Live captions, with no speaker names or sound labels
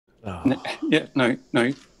Oh. Yeah, no,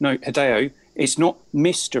 Hideo. It's not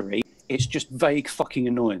mystery. It's just vague fucking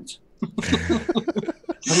annoyance.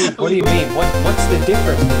 What do you mean? What's the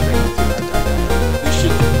difference between the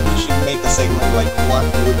two? We should make a segment like what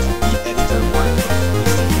would the editor want with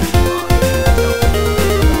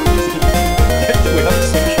We have a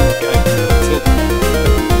section going.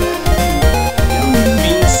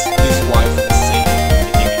 Pints his wife the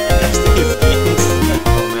same in regards to his games.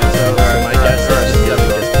 So my guess is just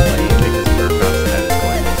just playing because Burkhoff's head is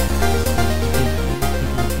going.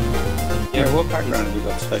 Yeah, what background have we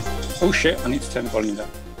got today? Oh shit, I need to turn the volume down.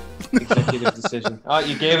 Executive decision. Oh,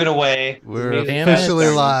 you gave it away. We're Damn officially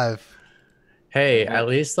it. live. Hey, at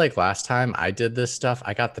least like last time I did this stuff,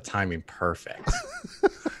 I got the timing perfect.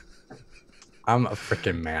 I'm a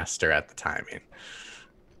freaking master at the timing.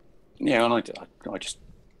 Yeah, and I just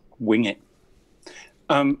wing it.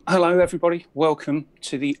 Hello, everybody. Welcome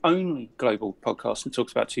to the only global podcast that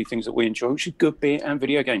talks about two things that we enjoy, which is good beer and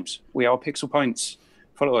video games. We are Pixel Pints.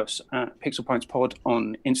 Follow us at Pixel Pints Pod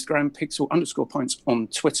on Instagram, Pixel_Pints on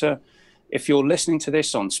Twitter. If you're listening to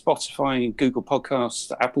this on Spotify, Google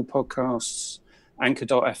Podcasts, Apple Podcasts,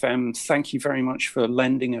 Anchor.fm, thank you very much for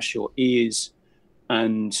lending us your ears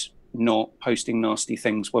and not posting nasty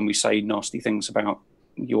things when we say nasty things about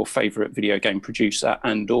your favorite video game producer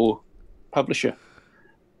and or publisher.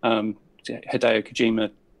 Hideo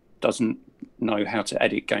Kojima doesn't know how to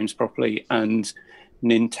edit games properly, and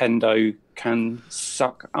Nintendo can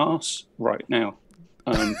suck ass right now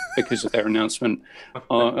because of their announcement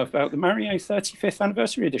about the Mario 35th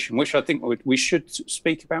Anniversary Edition, which I think we should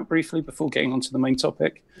speak about briefly before getting onto the main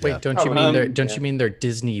topic. Wait, don't you mean their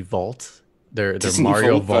Disney Vault? Their Disney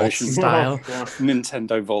Mario Vault Vault version. style?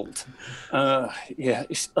 Nintendo Vault. Yeah,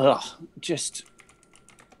 it's just.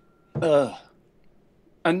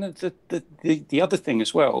 And the other thing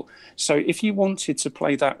as well. So if you wanted to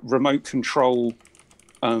play that remote control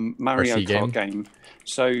Mario Kart game,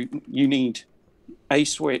 so you need a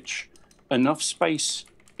Switch, enough space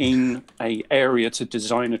in a area to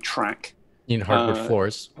design a track. You need hardwood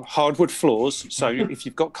floors. Hardwood floors. So if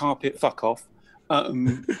you've got carpet, fuck off.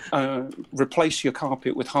 Replace your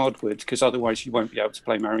carpet with hardwood, because otherwise you won't be able to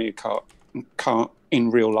play Mario Kart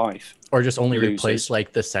in real life. Or just only replace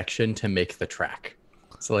like the section to make the track.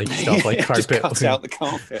 So like stuff like carpet. Just cut out the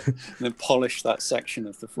carpet and then polish that section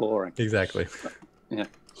of the flooring. Exactly. Yeah.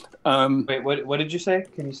 Wait, what did you say?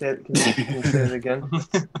 Can you say it? Can you say it again?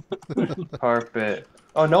 Carpet.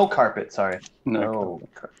 Oh, no carpet. Sorry. No.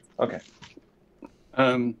 Okay.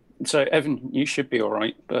 So Evan, you should be all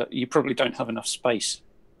right, but you probably don't have enough space.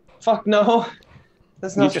 Fuck no.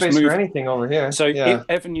 There's no space for anything over here. So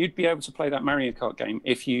Evan, you'd be able to play that Mario Kart game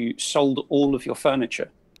if you sold all of your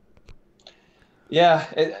furniture. Yeah,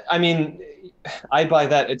 I mean, I buy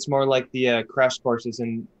that. It's more like the crash courses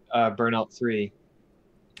in Burnout 3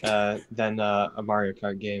 than a Mario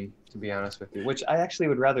Kart game, to be honest with you, which I actually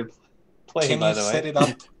would rather play, by the way. Can you set it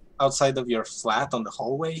up outside of your flat on the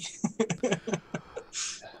hallway?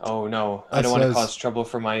 Oh, no. I don't want to cause trouble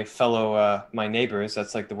for my fellow, my neighbors.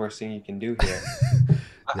 That's like the worst thing you can do here.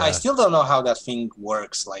 Yeah. I still don't know how that thing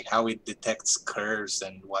works, like how it detects curves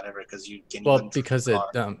and whatever, because you can. Because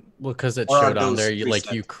it showed on there, you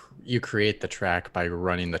create the track by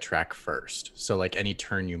running the track first. So like any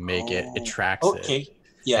turn you make, it tracks it.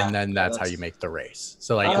 Yeah. And then that's how you make the race.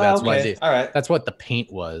 So like that's what the paint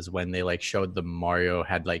was when they like showed the Mario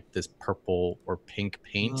had like this purple or pink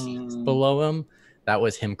paint below him. That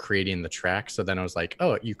was him creating the track. So then I was like,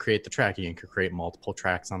 oh, you create the track, you can create multiple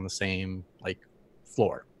tracks on the same like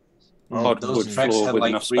floor. Well, those tracks have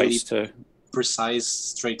like enough really space to precise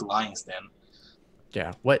straight lines then.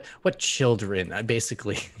 Yeah. What children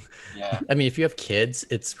basically. Yeah. I mean, if you have kids,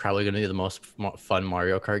 it's probably going to be the most fun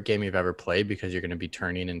Mario Kart game you've ever played, because you're going to be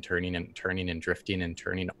turning and turning and turning and drifting and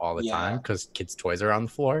turning all the time because kids' toys are on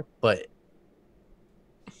the floor. But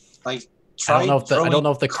like, I don't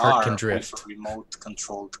know if the cart can drift. With a remote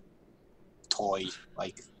controlled toy,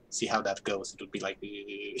 like, see how that goes. It would be like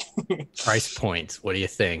price point. What do you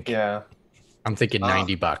think? Yeah, I'm thinking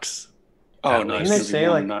 $90. Oh no! Didn't they say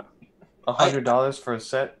like $100 for a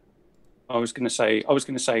set? I was gonna say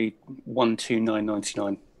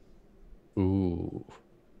 $129.99. Ooh.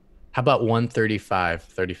 How about $135?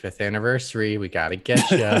 35th anniversary. We gotta get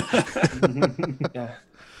you. Yeah.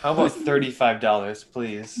 How about $35,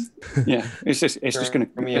 please? Yeah, it's just going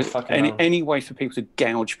to any way for people to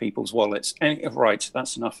gouge people's wallets. Right,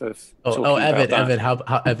 that's enough of. Evan,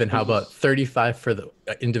 how about 35 for the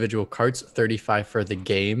individual carts, 35 for the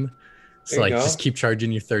game? So like, just keep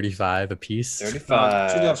charging you 35 a piece.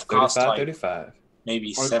 35. Should have cost 35.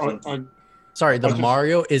 Maybe 70. Sorry, the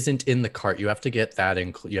Mario isn't in the cart. You have to get that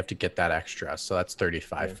you have to get that extra. So that's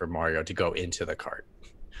 35 for Mario to go into the cart.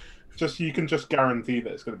 You can just guarantee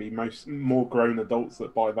that it's going to be more grown adults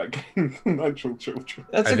that buy that game than actual children.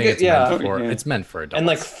 That's it's meant for adults. And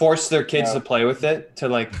like force their kids to play with it to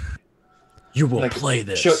like. You will play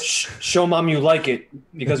this. Show mom you like it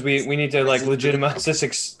because we need to like legitimize this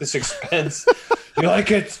expense. You like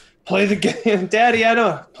it? Play the game, Daddy. I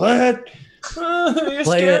know. Play it. You're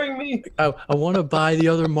scaring me. I want to buy the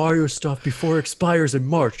other Mario stuff before it expires in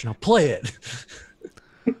March, and I'll play it.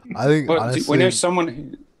 I think honestly, we know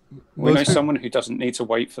someone who doesn't need to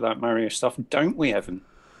wait for that Mario stuff, don't we, Evan?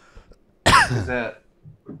 Who's that?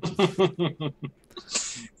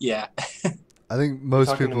 Yeah. I think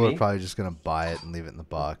most people are probably just gonna buy it and leave it in the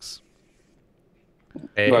box.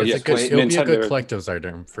 It'll be a good collector's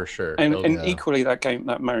item for sure. And equally,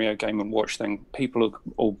 that Mario Game and Watch thing, people will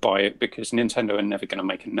all buy it because Nintendo are never going to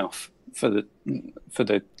make enough for the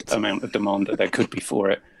amount of demand that there could be for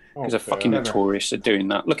it. Because they're fucking notorious at doing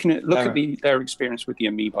that. Look at their experience with the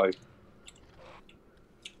Amiibo.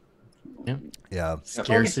 Yeah.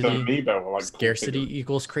 Scarcity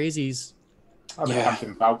equals crazies. I think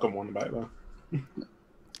Captain Falcon one about that.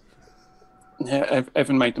 Yeah,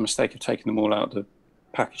 Evan made the mistake of taking them all out of the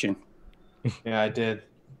packaging. Yeah, I did.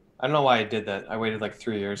 I don't know why I did that. I waited like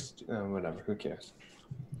 3 years. Whatever. Who cares?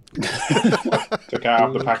 Took out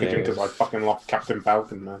of the packaging because I fucking loved Captain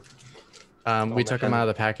Falcon, man. We took them out of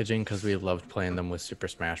the packaging because we loved playing them with Super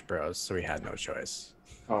Smash Bros. So we had no choice.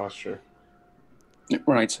 Oh, that's true.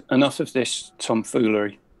 Right. Enough of this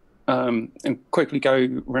tomfoolery. And quickly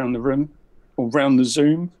go around the room or round the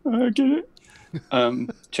Zoom. I get it.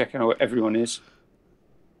 Check out what everyone is.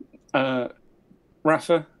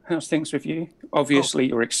 Rafa, how's things with you? Obviously,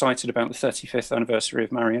 you're excited about the 35th anniversary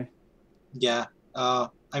of Mario. Yeah. I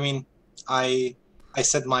mean, I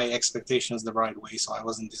set my expectations the right way, so I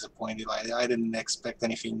wasn't disappointed. I didn't expect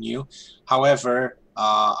anything new. However,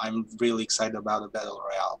 I'm really excited about the Battle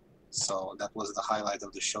Royale. So that was the highlight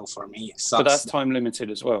of the show for me. But that's time limited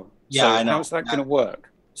as well. Yeah, so I know. How's that going to work?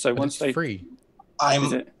 So once they free,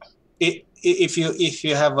 if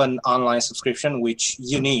you have an online subscription, which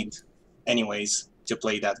you need anyways to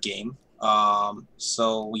play that game.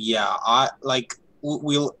 So yeah,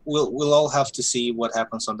 we'll all have to see what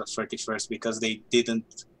happens on the 31st because they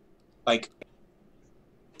didn't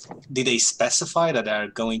did they specify that they're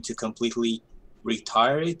going to completely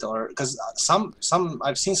retire it, or because some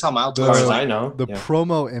I've seen some outlets I know the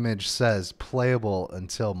promo image says playable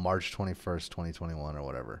until March 21st 2021 or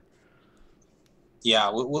whatever. Yeah,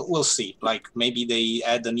 we'll see. Like maybe they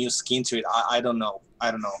add a new skin to it. I don't know.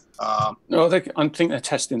 No, I think they're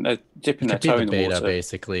testing. They're dipping their toe in the beta water,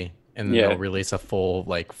 basically, and then they'll release a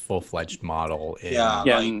full-fledged model.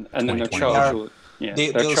 And then they'll charge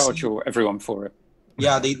everyone for it.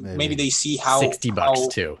 Yeah, maybe they see how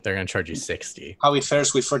 $60 too. They're gonna charge you 60. How it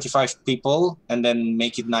fares with 45 people, and then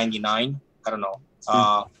make it 99. I don't know.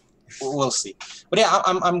 We'll see. But yeah,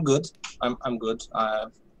 I'm good. I'm good.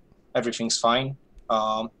 Everything's fine.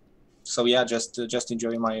 So yeah, just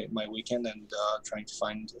enjoying my weekend and trying to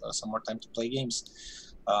find some more time to play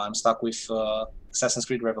games. I'm stuck with Assassin's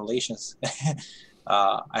Creed Revelations.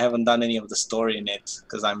 I haven't done any of the story in it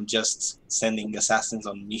because I'm just sending assassins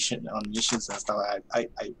on missions and stuff. I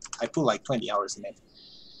put like 20 hours in it.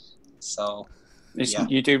 So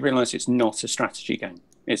you do realize it's not a strategy game.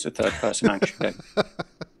 It's a third-person action game.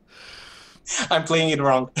 I'm playing it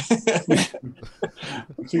wrong.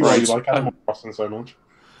 See why you like Animal Crossing so much.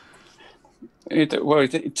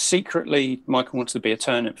 Secretly, Michael wants to be a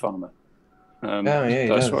turnip farmer.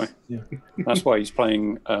 That's why. Yeah. That's why he's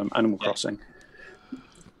playing Animal Crossing.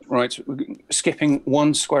 Right, skipping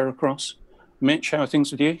one square across. Mitch, how are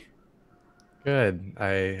things with you? Good.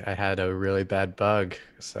 I had a really bad bug,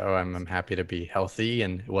 so I'm happy to be healthy,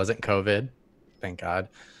 and it wasn't COVID, thank God,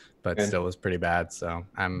 but still was pretty bad. So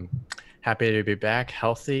I'm happy to be back,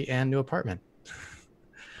 healthy, and new apartment.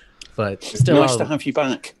 But still nice to have you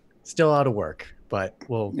back. Still out of work, but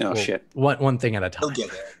we'll shit. One thing at a time. We'll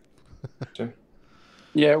get there.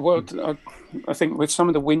 Yeah, well, I think with some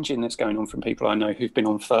of the whinging that's going on from people I know who've been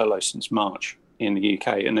on furlough since March in the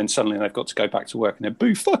UK, and then suddenly they've got to go back to work and they're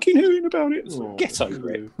boo fucking hooing about it. So get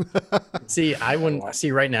over it. See, I wouldn't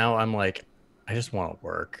see right now. I'm like, I just want to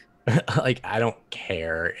work. Like, I don't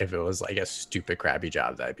care if it was like a stupid, crappy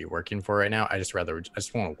job that I'd be working for right now. I just want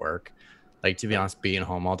to work. Like, to be honest, being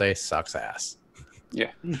home all day sucks ass.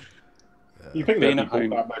 Yeah. You think being at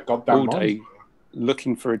home all day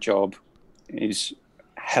looking for a job is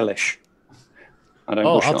hellish. I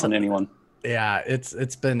don't wish it on anyone. Yeah,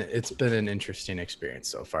 it's been an interesting experience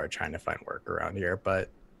so far trying to find work around here, but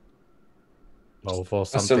oval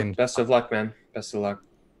something. Best of luck, man. Best of luck.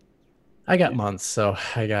 I got months, so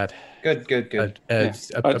I got good.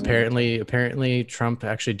 Apparently, Trump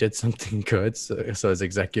actually did something good. So his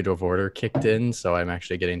executive order kicked in. So I'm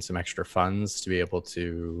actually getting some extra funds to be able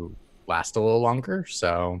to last a little longer.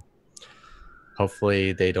 So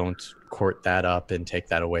hopefully they don't court that up and take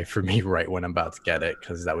that away from me right when I'm about to get it,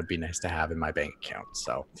 because that would be nice to have in my bank account.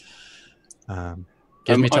 So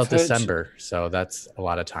gives me till December. So that's a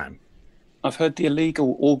lot of time. I've heard the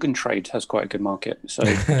illegal organ trade has quite a good market. So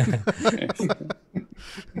you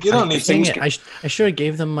don't need things. I should have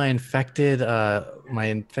gave them my infected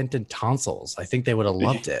tonsils. I think they would have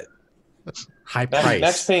loved it. High price.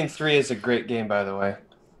 Max Payne 3 is a great game, by the way.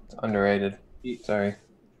 It's underrated. Sorry.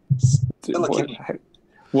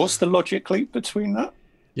 What's the logic leap between that?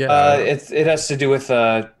 Yeah, it has to do with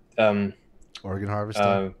organ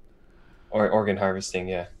harvesting. Or organ harvesting.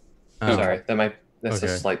 Yeah. Oh. Sorry, that's a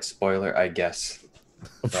slight spoiler, I guess.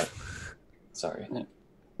 But sorry. Yeah.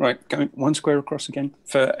 Right, going one square across again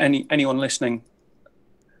for anyone listening.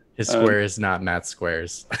 His square is not Matt's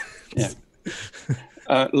squares. Yeah.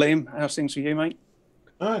 Liam, how's things with you, mate?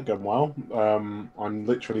 Going well. I'm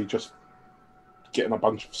literally just getting a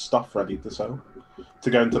bunch of stuff ready to sell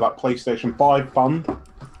to go into that PlayStation 5 fund.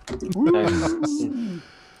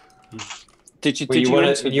 Did you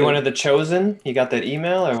wanted the Chosen? You got that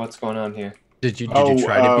email, or what's going on here? Did you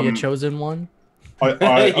try to be a chosen one?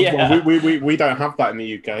 Yeah. We don't have that in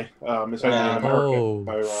the UK. It's only in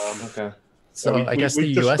America. Okay. So I guess the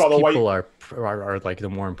US people are like the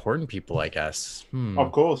more important people, I guess.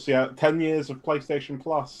 Of course, yeah. 10 years of PlayStation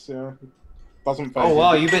Plus. Yeah. Doesn't. Oh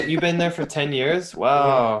wow, you've been there for 10 years.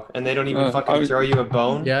 Wow, and they don't even fucking throw you a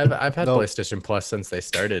bone. Yeah, I've had PlayStation Plus since they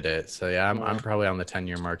started it. So yeah, I'm probably on the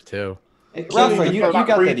 10-year mark too. Hey, Rafa, you got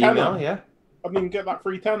that email, yeah? I didn't get that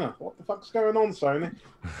free tenner. What the fuck's going on, Sony?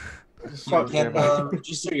 You can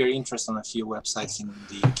register your interest on a few websites in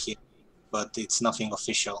the UK, but it's nothing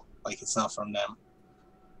official. Like, it's not from them.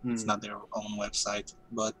 It's not their own website.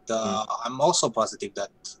 But I'm also positive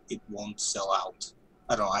that it won't sell out.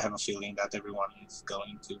 I don't know. I have a feeling that everyone is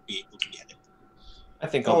going to be able to get it. I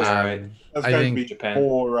think I'll be alright. There's going to be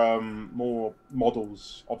more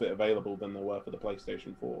models of it available than there were for the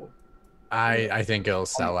PlayStation 4. I think it'll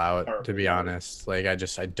sell out, to be honest. Like, I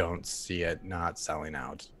don't see it not selling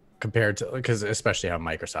out compared to, because especially how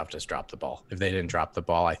Microsoft just dropped the ball. If they didn't drop the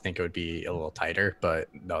ball, I think it would be a little tighter, but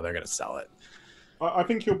no, they're going to sell it. I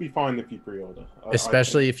think you'll be fine if you pre-order.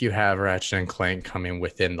 Especially if you have Ratchet and Clank coming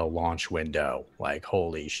within the launch window. Like,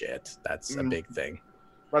 holy shit, that's a big thing.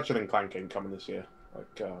 Ratchet and Clank ain't coming this year.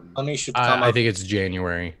 Like, I think it's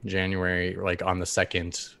January, like on the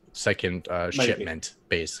second shipment,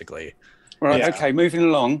 basically. Right, okay, moving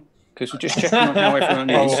along, because we're just checking on how everyone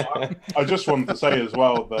is. I just wanted to say as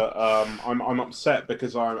well that I'm upset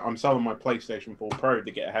because I'm selling my PlayStation 4 Pro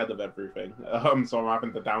to get ahead of everything. So I'm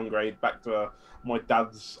having to downgrade back to my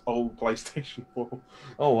dad's old PlayStation 4.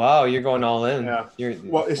 Oh wow, you're going all in. Yeah.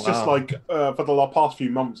 It's just like for the past few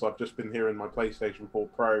months, I've just been hearing my PlayStation 4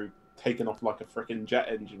 Pro taking off like a freaking jet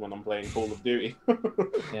engine when I'm playing Call of Duty.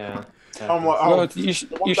 Yeah. I'm like, you should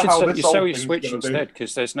sell your Switch instead,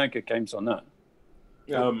 because there's no good games on that.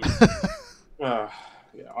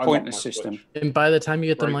 Pointless system. Switch. And by the time you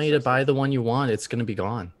get the money to buy the one you want, it's going to be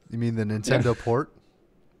gone. You mean the Nintendo port?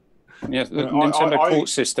 Yeah, the Nintendo port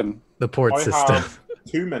system. The port system. Have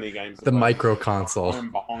too many games. The micro console.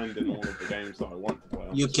 I'm behind in all of the games that I want to play.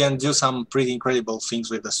 You can do some pretty incredible things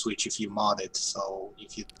with the Switch if you mod it. So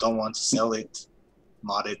if you don't want to sell it,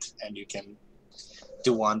 mod it, and you can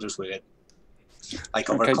do wonders with it. Like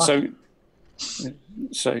overclock.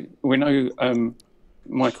 So we know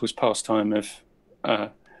Michael's pastime of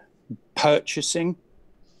purchasing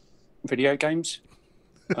video games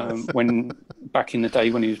when back in the day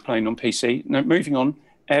when he was playing on PC. Now, moving on,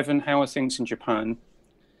 Evan, how are things in Japan?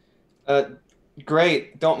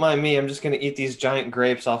 Great. Don't mind me. I'm just going to eat these giant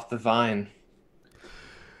grapes off the vine.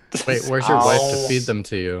 Wait, where's your wife to feed them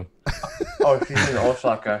to you? Oh, she's in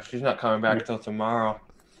Osaka. She's not coming back till tomorrow.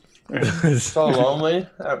 So lonely,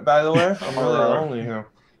 by the way. I'm really lonely here.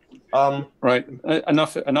 Right,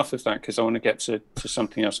 enough of that, because I want to get to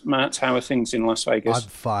something else. Matt, how are things in Las Vegas? I'm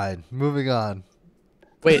fine. Moving on.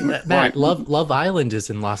 Wait, Matt, Love Island is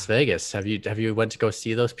in Las Vegas. Have you went to go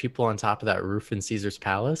see those people on top of that roof in Caesar's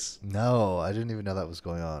Palace? No, I didn't even know that was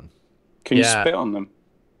going on. Can you spit on them?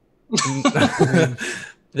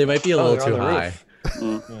 They might be a little too high.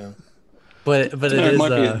 Yeah. But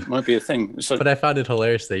it might be a thing. So, but I found it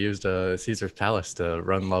hilarious. They used Caesar's Palace to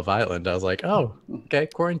run Love Island. I was like, oh, okay,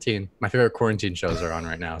 quarantine. My favorite quarantine shows are on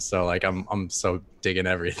right now, so like I'm so digging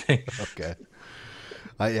everything. Okay.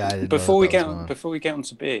 Yeah, I didn't before we get on. Before we get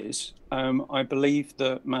onto beers, I believe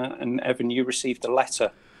that Matt and Evan, you received a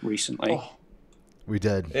letter recently. Oh. We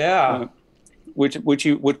did. Yeah. Would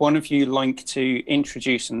one of you like to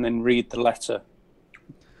introduce and then read the letter?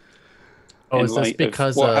 Oh, is this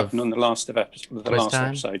because what happened on the last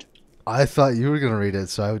episode? I thought you were going to read it,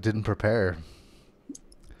 so I didn't prepare.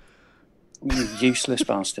 You useless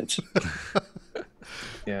bastards.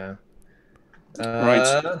 Yeah.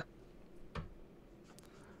 Right.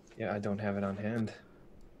 Yeah, I don't have it on hand.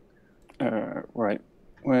 Right.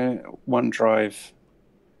 Where OneDrive,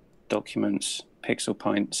 documents, Pixel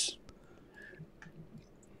Pints.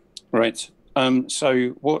 Right. So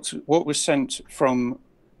what was sent from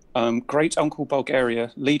Great Uncle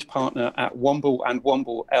Bulgaria, lead partner at Womble and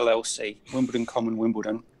Womble LLC, Wimbledon Common,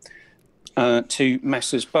 Wimbledon, to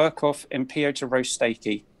Messrs. Burkhoff and Piotr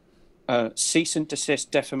Rostakey, cease and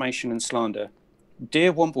desist defamation and slander.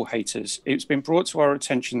 Dear Womble haters, it's been brought to our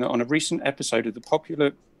attention that on a recent episode of the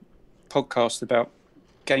popular podcast about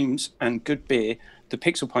games and good beer, the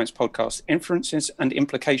Pixel Pints podcast, inferences and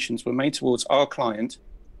implications were made towards our client,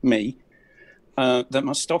 me, that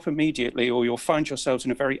must stop immediately or you'll find yourselves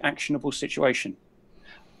in a very actionable situation.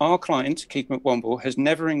 Our client, Keith McWomble, has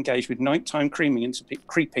never engaged with nighttime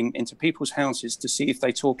creeping into people's houses to see if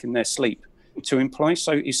they talk in their sleep. To imply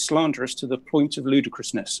so is slanderous to the point of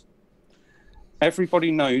ludicrousness. Everybody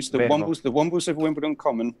knows that the Wombles of Wimbledon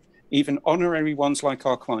Common, even honorary ones like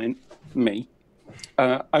our client, me,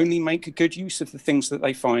 only make good use of the things that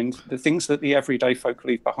they find, the things that the everyday folk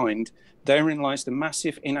leave behind. Therein lies the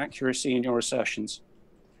massive inaccuracy in your assertions.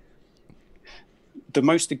 The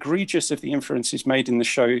most egregious of the inferences made in the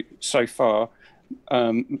show so far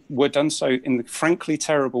were done so in the frankly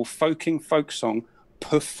terrible folk song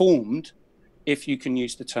performed, if you can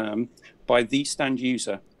use the term, by the stand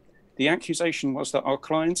user. The accusation was that our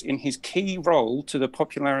client, in his key role to the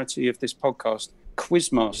popularity of this podcast,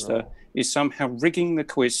 Quizmaster, is somehow rigging the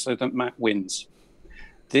quiz so that Matt wins.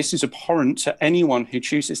 This is abhorrent to anyone who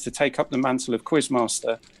chooses to take up the mantle of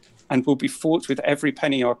Quizmaster and will be fought with every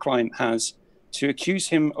penny our client has. To accuse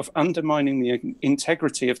him of undermining the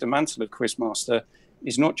integrity of the mantle of Quizmaster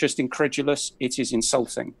is not just incredulous, it is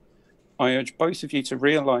insulting. I urge both of you to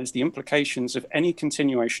realise the implications of any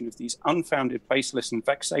continuation of these unfounded, baseless and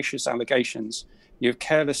vexatious allegations you have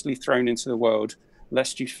carelessly thrown into the world,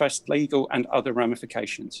 lest you face legal and other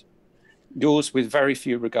ramifications. Yours with very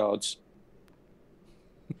few regards.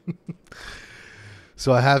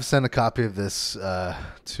 So I have sent a copy of this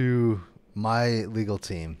to my legal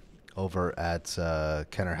team over at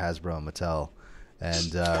Kenner Hasbro Mattel,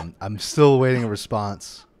 and I'm still awaiting a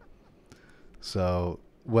response. So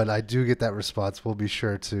when I do get that response, we'll be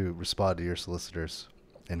sure to respond to your solicitors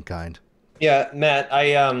in kind. Yeah, Matt,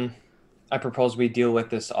 I propose we deal with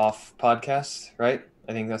this off podcast, right?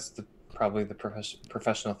 I think that's probably the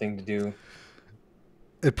professional thing to do.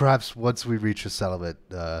 Perhaps once we reach a settlement,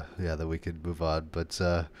 that we could move on. But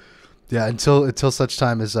until such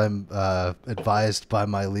time as I'm advised by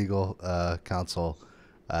my legal counsel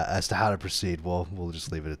as to how to proceed, we'll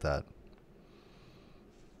just leave it at that.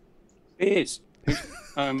 It is.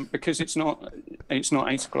 Because it's not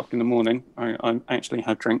 8 o'clock in the morning. I actually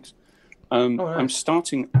had drinks. Nice. I'm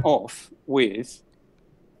starting off with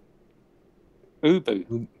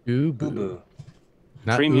Ubu.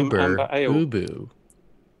 Not Premium Uber, Amber Ale. Ubu.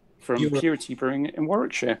 From Purity Brewing in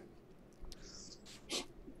Warwickshire.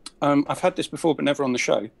 I've had this before, but never on the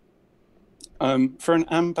show. For an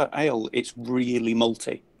amber ale, it's really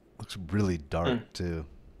malty. Looks really dark too.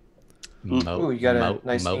 Ooh, you got a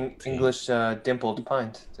nice English dimpled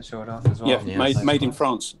pint to show it off as well. Yeah, yes. made in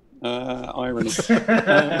France. Irony.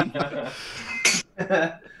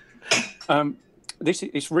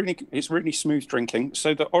 It's really smooth drinking.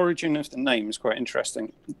 So the origin of the name is quite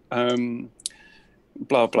interesting.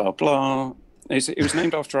 Blah blah blah. It was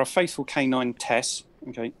named after our faithful canine Tess.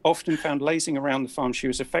 Okay, often found lazing around the farm, she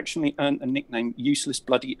was affectionately earned a nickname "Useless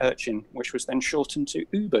Bloody Urchin," which was then shortened to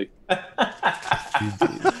Ubu.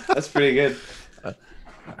 That's pretty good.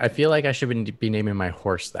 I feel like I should be naming my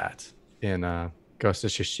horse that in Ghost of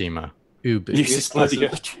Tsushima. Ubu. Useless Bloody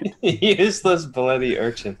Urchin. Useless Bloody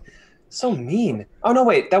Urchin. So mean. Oh no,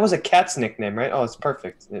 wait, that was a cat's nickname, right? Oh, it's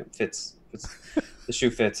perfect. It fits. The shoe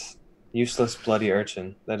fits. Useless Bloody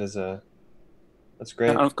Urchin. That's great.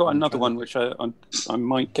 And I've got another one which I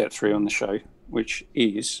might get through on the show, which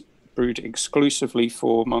is brewed exclusively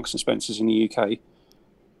for Marks and Spencer's in the UK.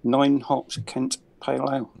 9 hops Kent Pale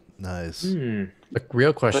Ale. Nice. The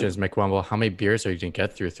real question is, McWomble, how many beers are you going to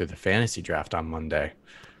get through the fantasy draft on Monday?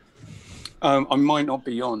 I might not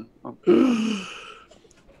be on.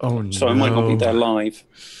 Oh no! So I might not be there live.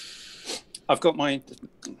 I've got my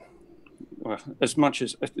well, as much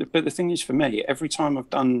as, but the thing is, for me, every time I've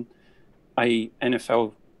done a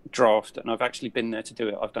NFL draft and I've actually been there to do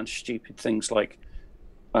it, I've done stupid things like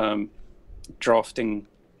drafting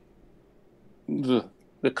the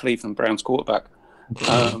Cleveland Browns quarterback.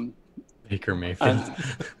 Baker Mayfield.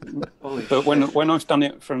 But when I've done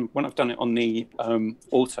it on the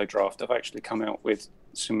auto draft, I've actually come out with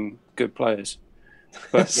some good players.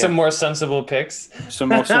 But, some more sensible picks. Some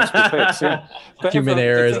more sensible picks. Yeah. But human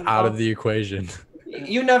error is out of the equation.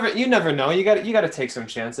 You never know. You got to take some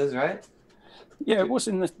chances, right? Yeah, it was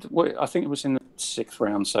I think it was in the 6th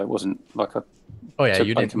round, so it wasn't like a. Oh yeah,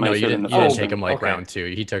 you didn't take him like round 2.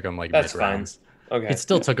 He took him like mid rounds. Okay. It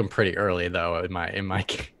still took him pretty early though in my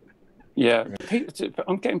case. Yeah,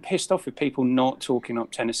 I'm getting pissed off with people not talking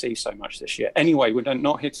up Tennessee so much this year. Anyway, we're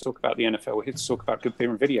not here to talk about the NFL. We're here to talk about good beer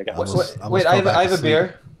and video games. Wait, I have a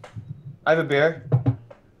beer. I have a beer.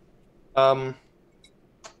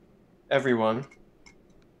 Everyone,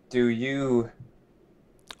 do you?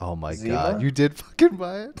 Oh my God! You did fucking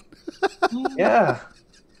buy it. Yeah.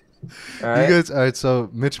 All right. You guys, all right. So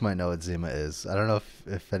Mitch might know what Zima is. I don't know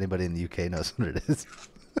if anybody in the UK knows what it is.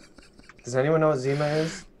 Does anyone know what Zima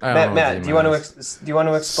is? Matt, do you want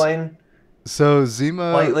to explain? So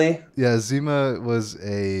Zima, slightly. Yeah, Zima was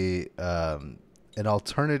an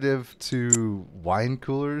alternative to wine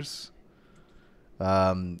coolers.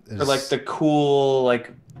 For like the cool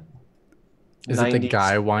like. Is 90s. It the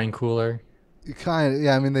Guy wine cooler? Kind of,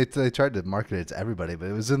 yeah. I mean, they tried to market it to everybody, but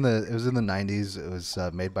it was in the 90s. It was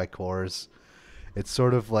made by Coors. It's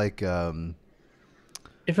sort of like.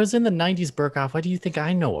 If it was in the 90s, Burkhoff, why do you think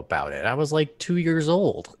I know about it? I was like 2 years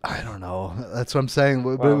old. I don't know. That's what I'm saying.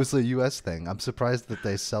 But it was a U.S. thing. I'm surprised that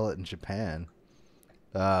they sell it in Japan.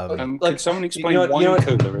 Can someone explain wine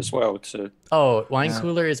cooler as well? Wine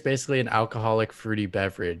cooler is basically an alcoholic fruity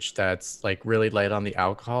beverage that's like really light on the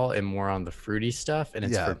alcohol and more on the fruity stuff, and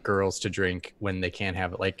it's for girls to drink when they can't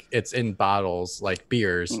have it. Like it's in bottles like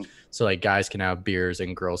beers, so like guys can have beers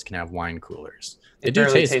and girls can have wine coolers. It do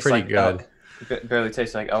taste pretty good. It barely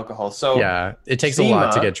tastes like alcohol. So yeah, it takes Zima, a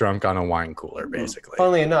lot to get drunk on a wine cooler, basically.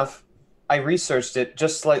 Funnily enough, I researched it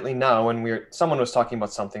just slightly now when someone was talking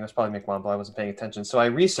about something. It was probably Mick Wamble. I wasn't paying attention. So I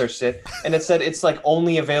researched it, and it said it's like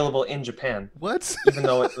only available in Japan. What? Even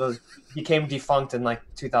though it became defunct in like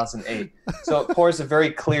 2008. So it pours a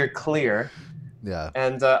very clear. Yeah.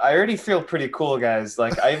 And I already feel pretty cool, guys.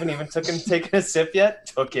 Like I haven't even taken a sip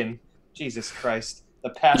yet. Jesus Christ.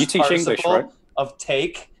 The past participle of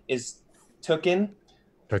take is tooken.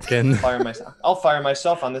 I'll fire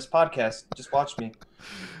myself on this podcast. Just watch me.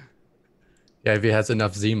 Yeah, if he has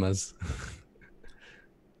enough Zimas.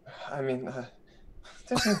 I mean,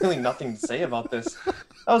 there's really nothing to say about this.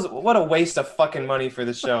 What a waste of fucking money for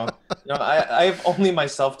the show. I have only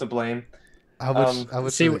myself to blame.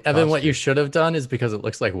 See, Evan, what you should have done is because it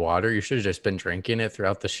looks like water, you should have just been drinking it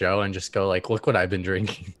throughout the show and just go like, look what I've been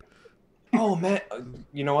drinking. Oh, man.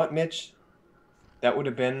 You know what, Mitch? That would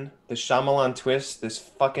have been the Shyamalan twist this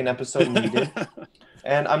fucking episode needed.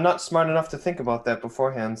 And I'm not smart enough to think about that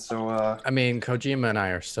beforehand, so... I mean, Kojima and I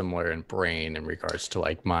are similar in brain in regards to,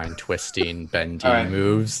 like, mind twisting, bending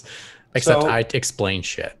moves. Except I explain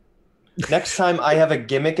shit. Next time I have a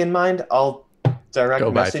gimmick in mind, I'll direct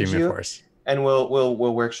message you, and we'll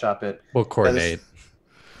workshop it. We'll coordinate.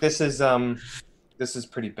 This is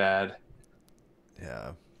pretty bad.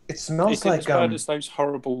 Yeah. It smells like... as bad as those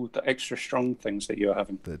horrible, the extra strong things that you're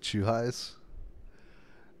having. The chew highs?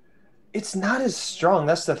 It's not as strong.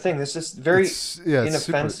 That's the thing. It's just very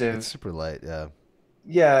inoffensive. It's super light, yeah.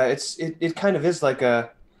 Yeah, it kind of is like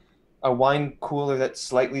a wine cooler that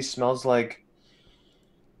slightly smells like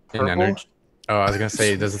purple. I was going to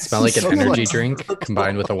say, does it smell like an energy drink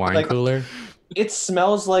combined with a wine cooler? It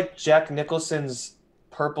smells like Jack Nicholson's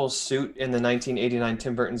purple suit in the 1989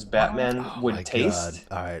 Tim Burton's Batman would taste.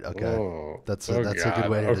 God. All right, okay. Whoa. That's a good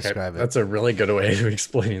way to describe it. That's a really good way of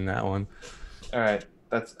explaining that one. All right.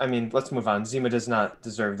 Let's move on. Zima does not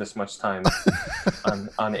deserve this much time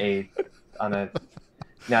on a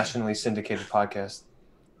nationally syndicated podcast.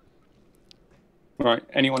 All right.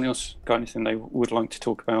 Anyone else got anything they would like to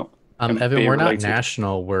talk about? Evan, we're not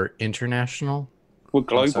national. We're international. We're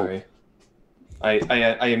global. I'm sorry.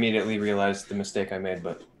 I immediately realized the mistake I made,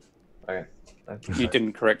 but okay. You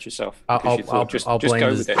didn't correct yourself. I'll blame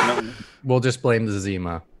with it. We'll just blame the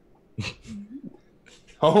Zima.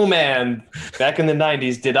 Oh man, back in the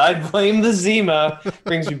 90s, did I blame the Zima?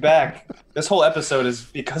 Brings you back. This whole episode is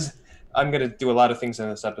because I'm going to do a lot of things in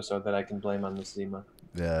this episode that I can blame on the Zima.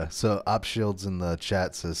 Yeah, so OpShields in the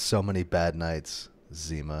chat says, so many bad nights,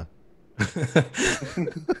 Zima.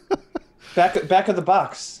 Back of the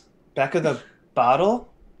box. Back of the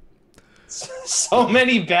bottle? So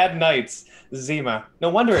many bad nights, Zima. No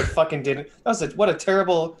wonder it fucking didn't. What a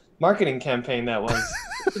terrible marketing campaign that was.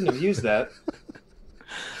 Shouldn't have used that.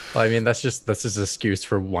 Well, I mean, that's just an excuse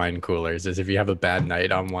for wine coolers. Is if you have a bad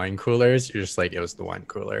night on wine coolers, you're just like, it was the wine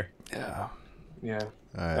cooler. Yeah. Yeah.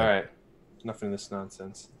 All right. Enough of this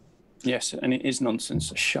nonsense. Yes, and it is nonsense.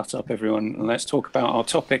 So shut up, everyone, and let's talk about our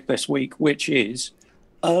topic this week, which is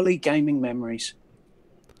early gaming memories.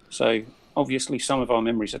 So obviously, some of our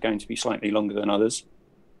memories are going to be slightly longer than others.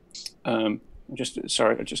 I'm just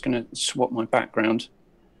going to swap my background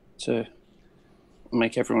to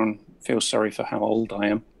make everyone feel sorry for how old I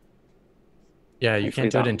am. Yeah, you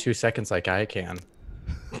can't do it in 2 seconds like I can.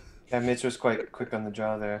 Yeah, Mitch was quite quick on the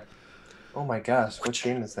draw there. Oh my gosh, what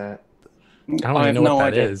game is that? I don't even know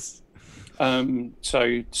what that is.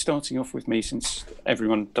 So starting off with me, since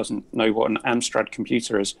everyone doesn't know what an Amstrad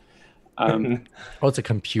computer is. Oh, it's a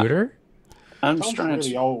computer? Amstrad.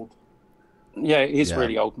 Really old. Yeah, it is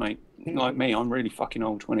really old, mate. Like me, I'm really fucking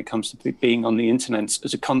old when it comes to being on the internet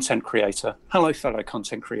as a content creator. Hello, fellow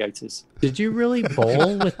content creators. Did you really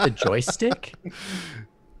bowl with the joystick?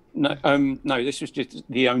 No, no. This was just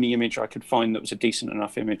the only image I could find that was a decent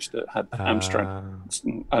enough image that had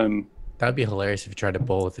Amstrad. That'd be hilarious if you tried to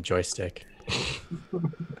bowl with the joystick.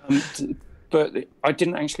 But I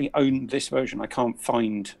didn't actually own this version. I can't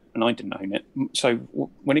find, and I didn't own it. So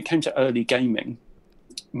when it came to early gaming,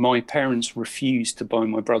 my parents refused to buy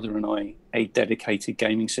my brother and I a dedicated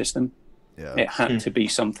gaming system. Yeah. It had to be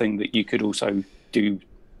something that you could also do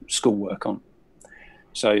schoolwork on.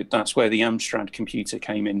 So that's where the Amstrad computer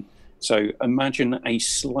came in. So imagine a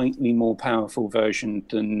slightly more powerful version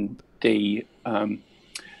than the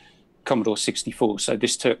Commodore 64. So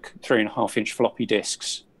this took 3.5-inch floppy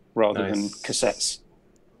disks rather than cassettes.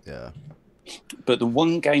 Yeah. But the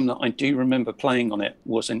one game that I do remember playing on it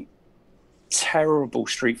was a terrible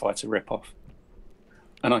Street Fighter ripoff.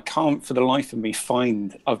 And I can't for the life of me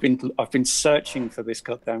find. I've been searching for this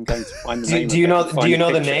goddamn game to find the name. Do you know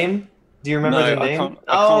the name? Do you remember the name? I can't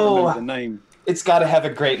remember the name. It's got to have a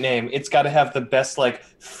great name. It's got to have the best like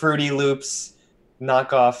Fruity Loops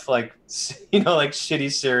knockoff, like like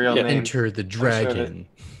shitty cereal name. Enter the Dragon.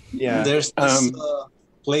 Yeah. There's this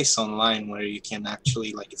place online where you can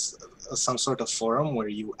actually it's some sort of forum where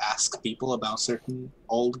you ask people about certain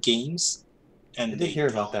old games. And I did hear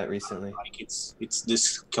about that recently. It's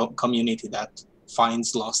this community that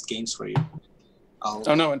finds lost games for you. Oh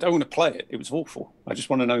no, I don't want to play it. It was awful. I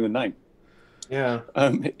just want to know the name. Yeah.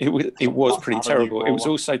 It was pretty terrible. It was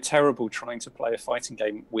also terrible trying to play a fighting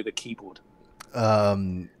game with a keyboard.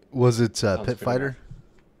 Was it Pit Fighter?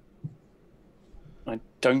 I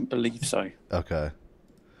don't believe so. Okay.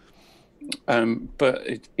 But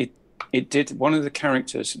it did. One of the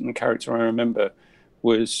characters, and the character I remember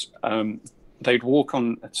was they'd walk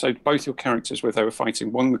on. So both your characters, where they were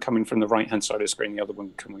fighting, one would come in from the right hand side of the screen, the other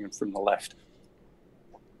one coming in from the left.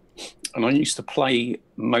 And I used to play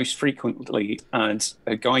most frequently as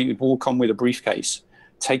a guy who'd walk on with a briefcase,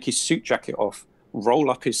 take his suit jacket off,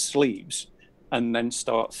 roll up his sleeves, and then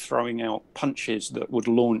start throwing out punches that would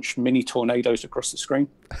launch mini tornadoes across the screen.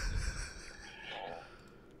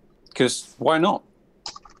 Because why not?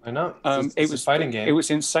 Why not? It was a fighting game. It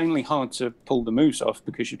was insanely hard to pull the moves off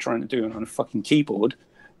because you're trying to do it on a fucking keyboard.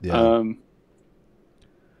 Yeah.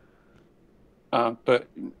 But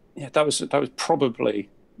yeah, that was probably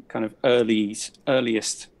kind of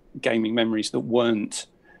earliest gaming memories that weren't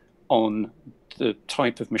on the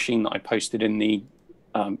type of machine that I posted in the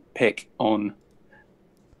pic on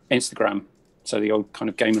Instagram. So the old kind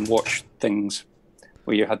of Game & Watch things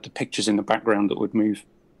where you had the pictures in the background that would move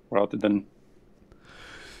rather than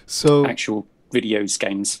actual videos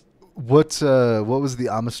games. What was the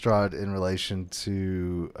Amstrad in relation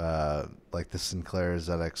to like the Sinclair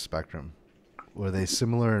ZX Spectrum? Were they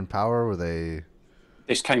similar in power? Were they?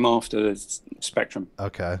 This came after the Spectrum.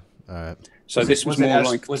 Okay, all right. So this was more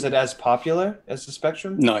like. Was it as popular as the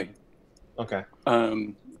Spectrum? No. Okay.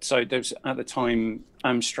 So there's at the time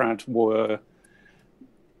Amstrad were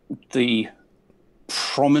the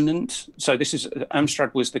prominent. So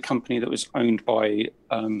Amstrad was the company that was owned by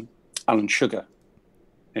Alan Sugar,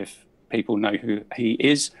 if people know who he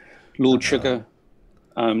is, Lord Sugar.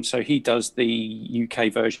 So he does the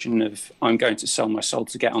UK version of I'm going to sell my soul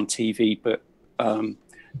to get on TV, but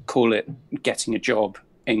call it getting a job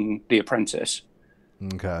in The Apprentice.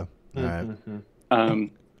 Okay. All right.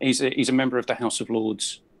 He's a member of the House of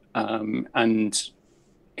Lords, and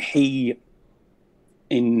he,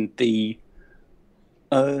 in the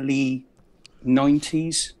early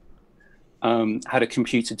 90s, had a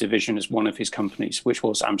computer division as one of his companies, which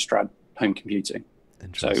was Amstrad Home Computing.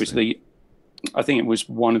 So it was I think it was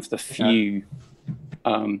one of the few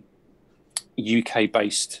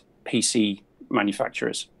UK-based PC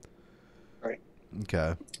manufacturers. Right.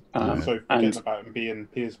 Okay. So forgetting about him being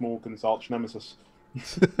Piers Morgan's arch nemesis.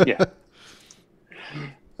 Yeah.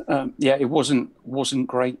 It wasn't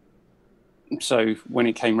great. So when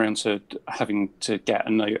it came around to having to get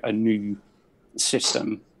a new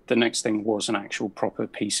system, the next thing was an actual proper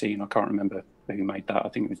PC, and I can't remember who made that. I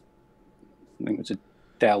think it was a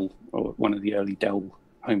Dell, or one of the early Dell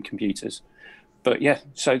home computers. But yeah,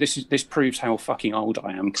 so this proves how fucking old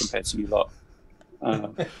I am compared to you lot. I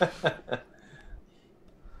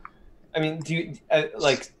mean, do you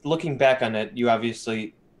like looking back on it? You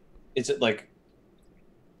obviously, is it like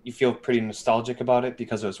you feel pretty nostalgic about it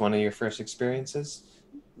because it was one of your first experiences?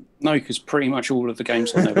 No, because pretty much all of the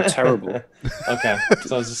games on there were terrible. Okay,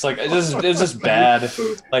 so it's just like it was just bad.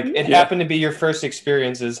 Like it happened to be your first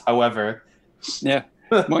experiences, however. Yeah,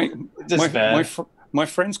 my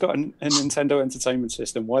friend's got a Nintendo Entertainment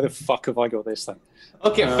System. Why the fuck have I got this thing?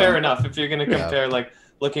 Okay, fair enough. If you're gonna compare, like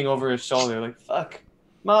looking over his shoulder, like fuck,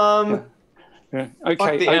 mom. Yeah.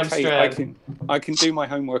 Okay. I can do my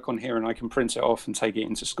homework on here, and I can print it off and take it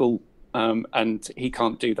into school. And he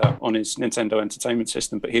can't do that on his Nintendo Entertainment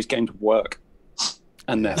System, but his games work,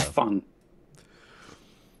 and they're fun.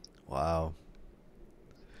 Wow.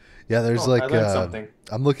 Yeah, there's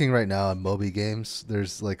I'm looking right now on Moby Games.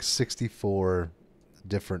 There's like 64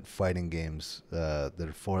 different fighting games that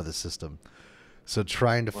are for the system. So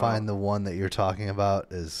trying to find the one that you're talking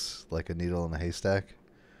about is like a needle in a haystack.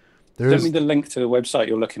 Send me the link to the website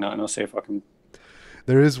you're looking at, and I'll see if I can.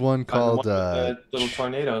 There is one called little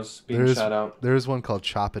tornadoes being shot out. There is one called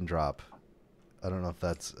Chop and Drop. I don't know if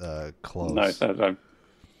that's close. No.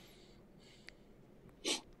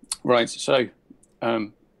 Right. So,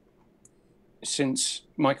 since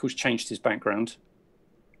Michael's changed his background,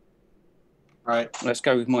 right, let's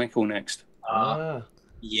go with Michael next.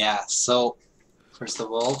 Yeah. So, first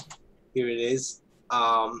of all, here it is.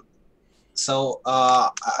 So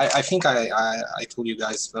I think I told you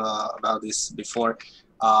guys about this before.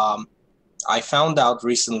 I found out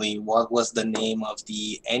recently what was the name of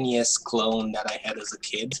the NES clone that I had as a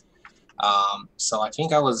kid. So I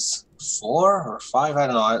think I was 4 or 5. I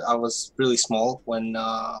don't know. I was really small when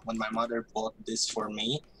my mother bought this for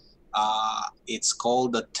me. It's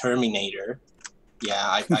called the Terminator. Yeah,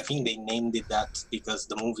 I think they named it that because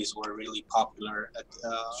the movies were really popular at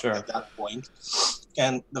that point.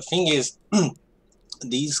 And the thing is,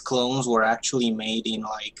 these clones were actually made in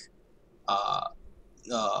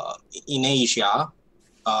in Asia,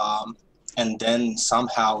 and then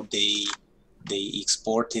somehow they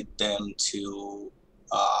exported them to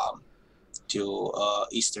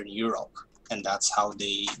Eastern Europe, and that's how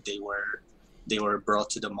they were brought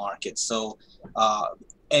to the market. So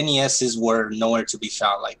NESs were nowhere to be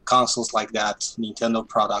found. Like consoles like that, Nintendo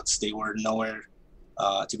products, they were nowhere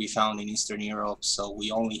to be found in Eastern Europe. So we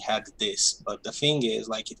only had this. But the thing is,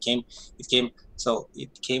 like it came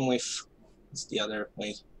with. It's the other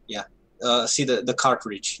way. Yeah. See the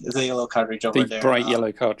cartridge, the yellow cartridge over there. The bright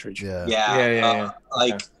yellow cartridge. Yeah.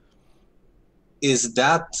 Is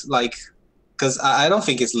that like? Because I don't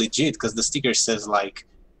think it's legit. Because the sticker says like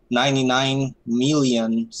 99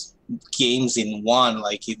 million games in one.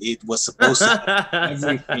 Like it was supposed to have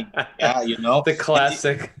everything. Yeah, you know. The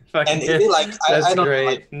classic. And it, like that's I don't great.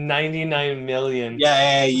 know, like, 99 million.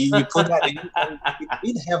 Yeah, you put that in. It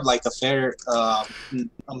did have like a fair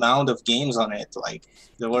amount of games on it. Like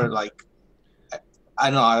there were like, I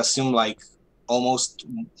don't know, I assume like almost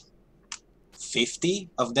 50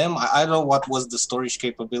 of them. I don't know what was the storage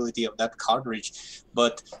capability of that cartridge,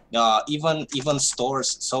 but even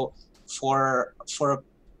stores. So for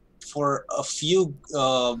a few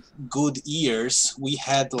good years, we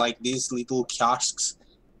had like these little kiosks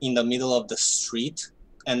in the middle of the street.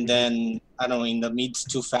 And then, I don't know, in the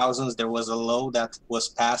mid-2000s, there was a law that was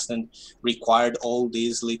passed and required all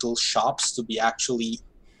these little shops to be actually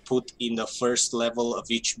put in the first level of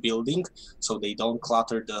each building so they don't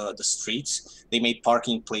clutter the streets. They made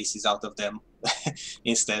parking places out of them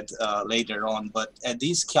instead later on. But at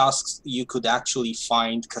these kiosks, you could actually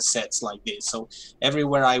find cassettes like this. So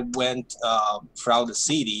everywhere I went throughout the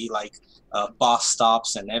city, like bus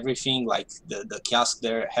stops and everything, like the kiosk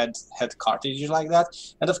there had cartridges like that.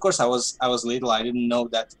 And of course I was little, I didn't know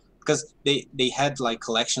that, because they had like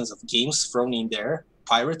collections of games thrown in there,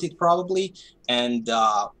 pirated probably, and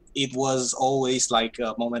it was always like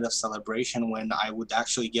a moment of celebration when I would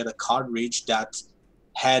actually get a cartridge that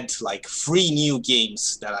had like 3 new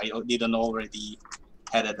games that I didn't already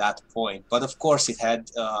had at that point. But of course it had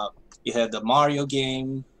the Mario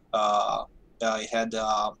game, It had,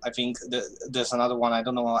 I think, there's another one. I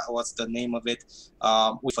don't know what's the name of it.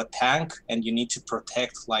 With a tank, and you need to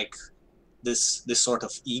protect like this sort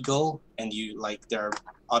of eagle, and you like there are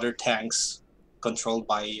other tanks controlled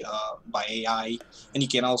by AI, and you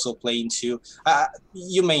can also play into.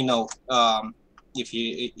 You may know if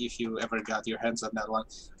you ever got your hands on that one.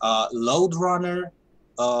 Load Runner.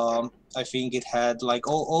 I think it had like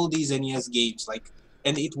all these NES games, like,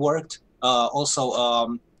 and it worked.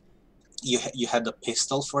 Also, you had the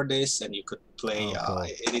pistol for this, and you could play. Cool.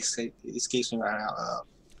 It escapes me right now.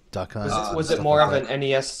 Duck Hunt. Was it more of an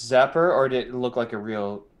NES zapper, or did it look like a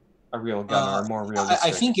real gun, or more realistic?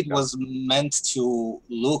 I think it was meant to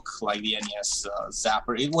look like the NES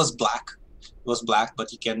zapper. It was black. It was black,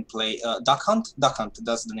 but you can play Duck Hunt. Duck Hunt.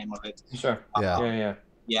 That's the name of it. Sure.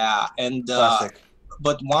 Yeah. And classic.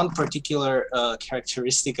 But one particular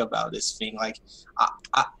characteristic about this thing, like,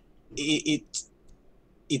 it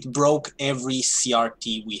broke every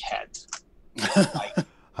CRT we had. Like,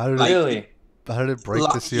 how did it break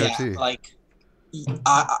the CRT? Yeah, like,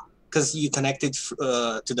 because you connected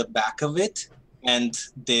to the back of it, and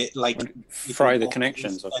they like fry the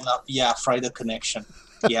connections. Fry the connection.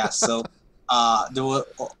 Yeah, so there were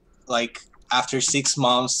like after 6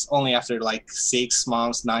 months, only after like 6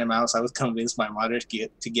 months, 9 months, I was convinced my mother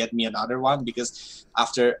to get me another one, because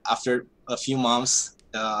after a few months,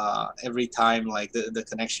 every time like the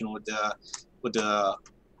connection would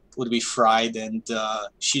be fried, and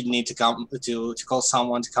she'd need to come to call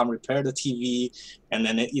someone to come repair the TV, and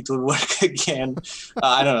then it would work again.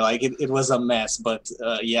 I don't know, like it was a mess, but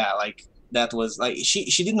like that was like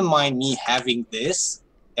she didn't mind me having this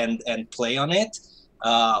and play on it,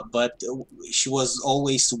 but she was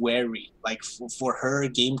always wary. Like for her,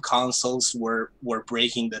 game consoles were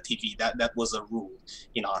breaking the TV. That was a rule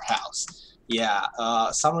in our house. Yeah,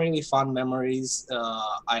 some really fun memories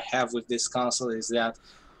I have with this console is that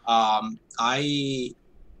I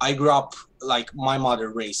grew up, like, my mother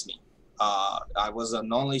raised me. I was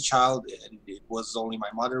an only child, and it was only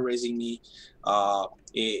my mother raising me.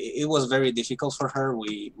 It was very difficult for her.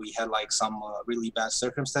 We had like some really bad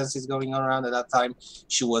circumstances going on around at that time.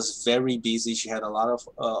 She was very busy. She had a lot of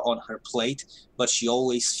on her plate, but she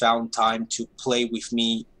always found time to play with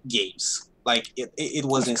me games. Like it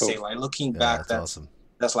was that's insane. Cool. Like looking back, that's awesome.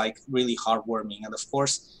 That's like really heartwarming. And of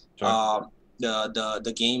course, sure.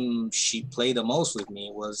 The game she played the most with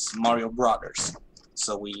me was Mario Brothers.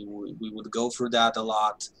 So we would go through that a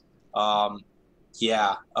lot.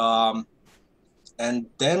 And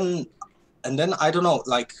then I don't know,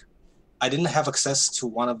 like I didn't have access to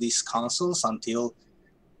one of these consoles until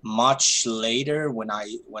much later when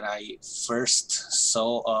I first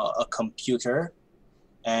saw a computer,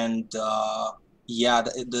 and the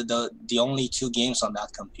only 2 games on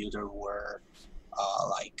that computer were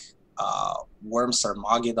Worms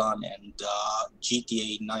Armageddon and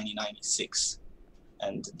GTA 1996,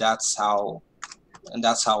 and that's how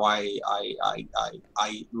I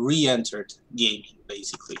re-entered gaming,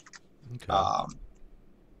 basically. Okay.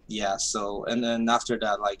 So and then after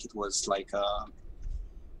that, like it was like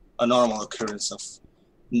a normal occurrence of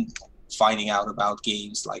finding out about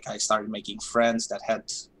games. Like I started making friends that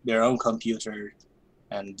had their own computer,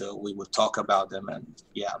 and we would talk about them. And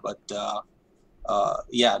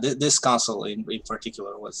this console in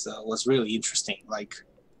particular was really interesting. Like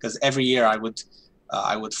because every year I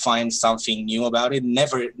would find something new about it.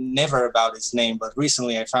 Never about its name, but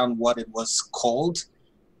recently I found what it was called,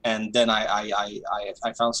 and then I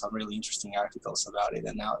found some really interesting articles about it,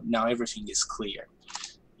 and now everything is clear.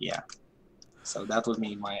 Yeah, so that would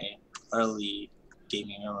be my early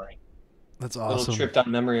gaming memory. That's awesome. Little trip down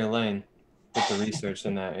memory lane with the research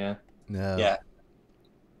in that. Yeah.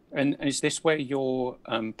 And is this where your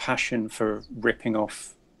passion for ripping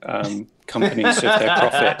off companies of their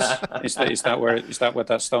profits is that where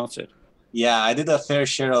that started? Yeah, I did a fair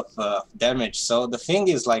share of damage. So the thing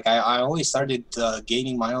is, like, I only started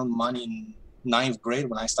gaining my own money in 9th grade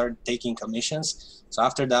when I started taking commissions. So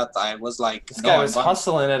after that, I was like, this guy was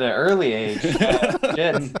hustling at an early age.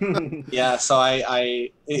 Yeah, so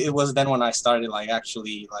it was then when I started, like,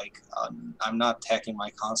 actually, like, I'm not hacking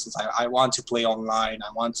my consoles. I want to play online.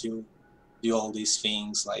 I want to do all these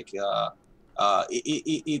things. Like,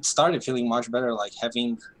 it started feeling much better, like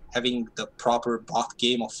having the proper bot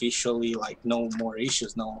game officially, like no more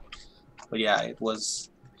issues, but yeah, it was,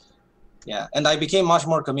 yeah. And I became much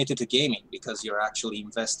more committed to gaming because you're actually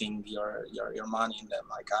investing your money in them.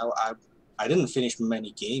 Like I didn't finish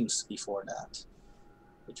many games before that,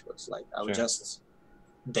 which was like I was just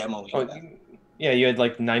demoing them. Yeah, you had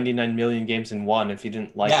like 99 million games in one. If you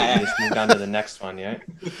didn't like it, you just moved on to the next one, yeah?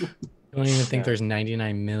 I don't even think there's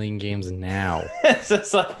 99 million games now. It's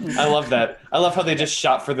just like, I love that. I love how they just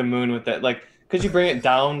shot for the moon with that. Like, could you bring it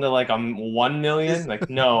down to like 1 million? Like,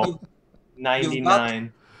 no,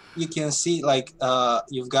 99. You can see like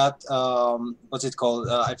you've got what's it called?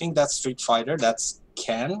 I think that's Street Fighter. That's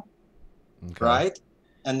Ken, right?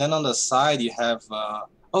 And then on the side you have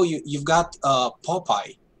you've got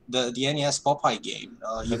Popeye, the NES Popeye game.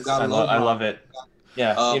 You've got I love it.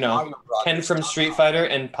 Yeah, Ken from Street Fighter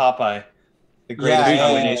and Popeye, the greatest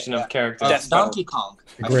combination of characters. That's Donkey Kong,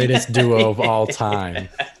 the greatest duo of all time.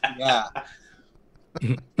 Yeah,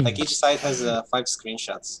 like each side has 5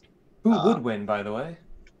 screenshots. Who would win, by the way?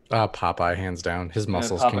 Popeye, hands down. His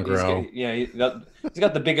muscles can grow. He's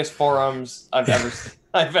got the biggest forearms I've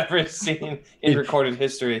ever seen in recorded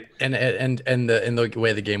history. And the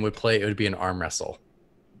way the game would play, it would be an arm wrestle.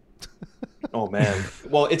 Oh man!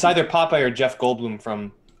 Well, it's either Popeye or Jeff Goldblum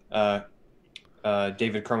from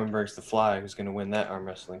David Cronenberg's The Fly who's going to win that arm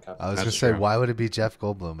wrestling competition. I was going to say, why would it be Jeff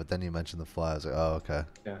Goldblum? But then you mentioned The Fly. I was like, oh, okay.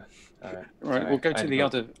 Yeah. All right. Right. We'll go to the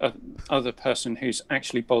other person who's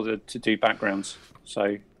actually bothered to do backgrounds.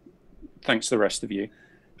 So, thanks the rest of you.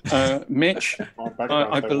 Mitch,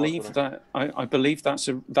 I believe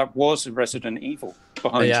that was a Resident Evil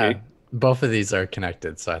behind you. Both of these are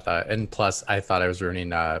connected, so I thought, and plus I thought I was ruining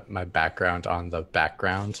my background on the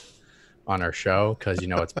background on our show because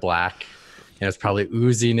it's black and it's probably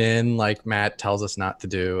oozing in like Matt tells us not to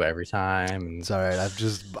do every time. And it's all right.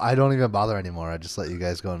 I don't even bother anymore. I just let you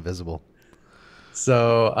guys go invisible.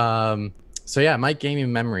 So yeah, my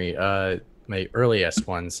gaming memory, my earliest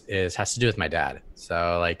ones has to do with my dad.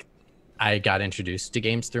 So like I got introduced to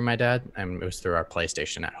games through my dad, and it was through our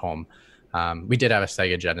PlayStation at home. We did have a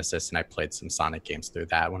Sega Genesis, and I played some Sonic games through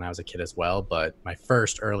that when I was a kid as well. But my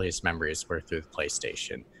earliest memories were through the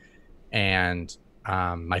PlayStation. And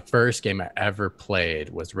my first game I ever played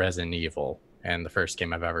was Resident Evil. And the first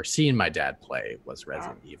game I've ever seen my dad play was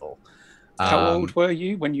Resident Evil. How old were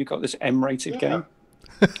you when you got this M-rated game?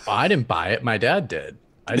 Well, I didn't buy it. My dad did.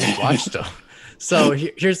 I just watched them. So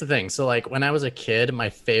here's the thing. So like when I was a kid, my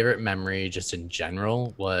favorite memory just in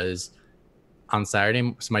general was on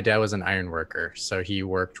Saturday. So my dad was an iron worker. So he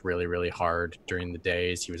worked really, really hard during the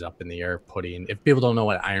days. He was up in the air if people don't know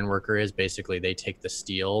what iron worker is, basically they take the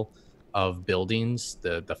steel of buildings,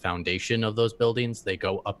 the foundation of those buildings, they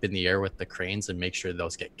go up in the air with the cranes and make sure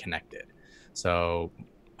those get connected. So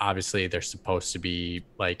obviously they're supposed to be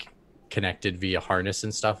like connected via harness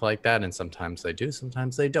and stuff like that. And sometimes they do,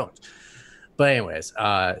 sometimes they don't. But anyways,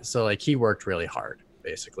 so like he worked really hard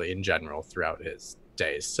basically in general throughout his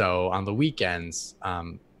days. So on the weekends,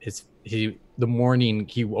 the morning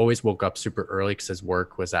he always woke up super early because his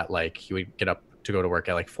work was at like he would get up to go to work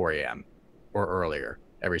at like 4 a.m. or earlier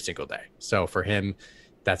every single day. So for him,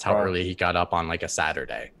 that's how early he got up on like a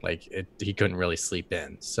Saturday. Like he couldn't really sleep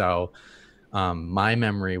in. So my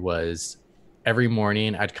memory was every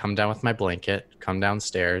morning I'd come down with my blanket, come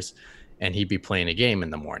downstairs, and he'd be playing a game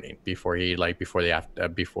in the morning before he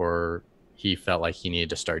felt like he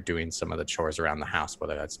needed to start doing some of the chores around the house,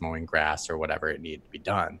 whether that's mowing grass or whatever it needed to be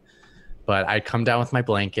done. But I'd come down with my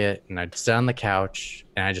blanket and I'd sit on the couch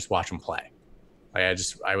and I just watch him play. Like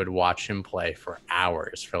I would watch him play for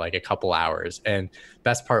hours, for like a couple hours. And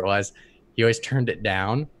best part was he always turned it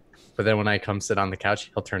down. But then when I come sit on the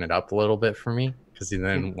couch, he'll turn it up a little bit for me because he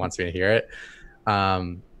then wants me to hear it.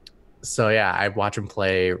 So yeah, I watch him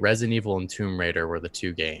play. Resident Evil and Tomb Raider were the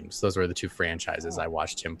two games. Those were the two franchises I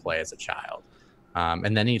watched him play as a child.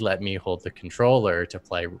 And then he let me hold the controller to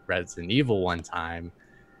play Resident Evil one time.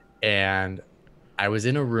 And I was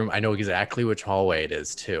in a room. I know exactly which hallway it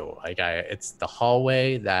is too. It's the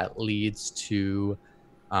hallway that leads to,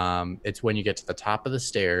 it's when you get to the top of the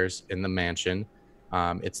stairs in the mansion.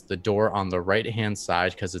 It's the door on the right-hand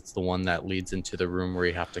side because it's the one that leads into the room where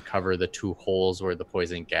you have to cover the two holes where the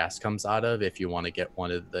poison gas comes out of if you want to get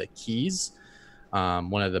one of the keys,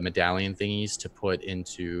 one of the medallion thingies to put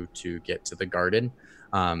into to get to the garden.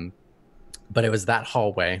 But it was that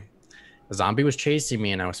hallway. A zombie was chasing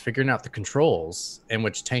me and I was figuring out the controls, in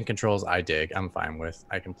which tank controls I dig. I'm fine with.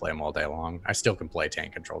 I can play them all day long. I still can play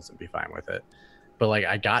tank controls and be fine with it. But like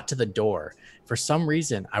I got to the door. For some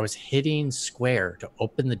reason, I was hitting square to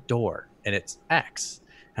open the door and it's X.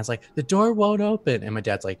 And I was like, the door won't open. And my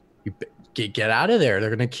dad's like, you get out of there.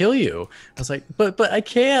 They're going to kill you. I was like, but I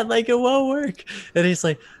can't, like it won't work. And he's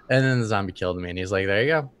like, and then the zombie killed me and he's like, there you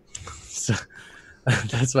go. So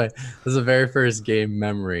that's the very first game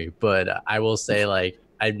memory. But I will say like,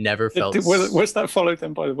 I've never felt. Was that followed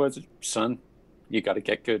then by the words of, son, you got to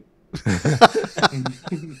get good?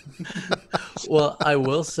 Well, I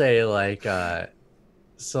will say like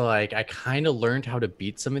So like I kind of learned how to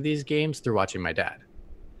beat some of these games through watching my dad.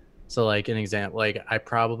 So like an example, like I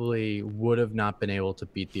probably would have not been able to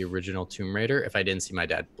beat the original Tomb Raider if I didn't see my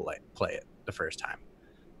dad play it the first time.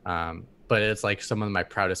 But it's like some of my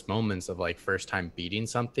proudest moments of like first time beating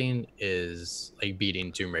something is like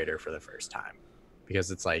beating Tomb Raider for the first time,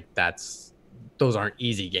 because it's like those aren't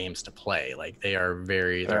easy games to play. Like they are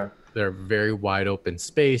they're very wide open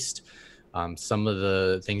spaced. Some of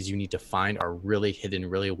the things you need to find are really hidden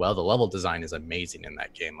really well. The level design is amazing in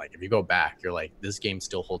that game. Like if you go back, you're like, this game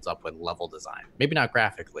still holds up with level design. Maybe not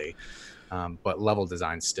graphically, but level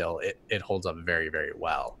design still, it holds up very, very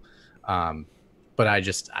well. But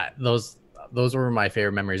those were my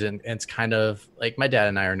favorite memories. And it's kind of like my dad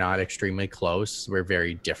and I are not extremely close. We're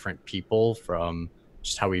very different people from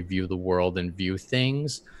just how we view the world and view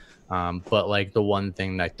things. But like the one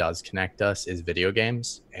thing that does connect us is video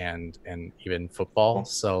games and even football.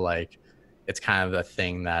 So like it's kind of a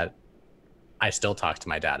thing that I still talk to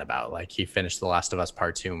my dad about. Like he finished The Last of Us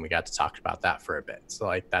Part 2 and we got to talk about that for a bit. So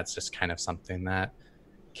like that's just kind of something that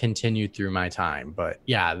continued through my time. But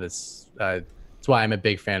yeah, that's why I'm a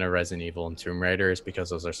big fan of Resident Evil and Tomb Raider, is because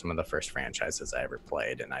those are some of the first franchises I ever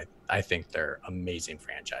played, and I think they're amazing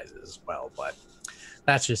franchises as well. But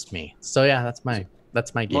that's just me. So yeah, that's my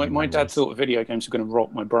game. My dad thought video games were going to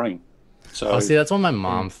rot my brain. So see, that's what my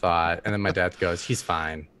mom thought, and then my dad goes, "He's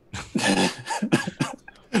fine."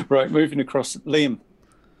 Right, moving across, Liam,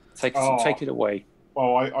 take it away.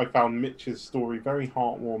 Well, I found Mitch's story very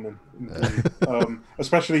heartwarming,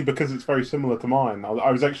 especially because it's very similar to mine.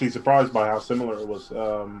 I was actually surprised by how similar it was.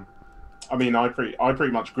 I mean, I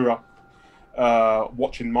pretty much grew up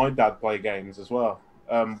watching my dad play games as well.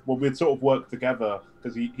 Well, we'd sort of worked together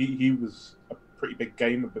because he was a pretty big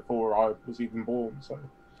gamer before I was even born. So.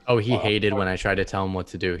 Oh, he hated when I tried to tell him what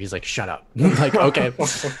to do. He's like, "Shut up." I'm like, "Okay."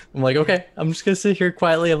 I'm like, "Okay." I'm just gonna sit here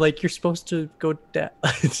quietly. I'm like, "You're supposed to go down."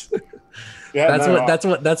 Yeah,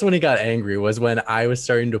 that's when he got angry, was when I was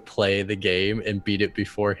starting to play the game and beat it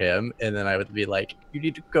before him, and then I would be like, "You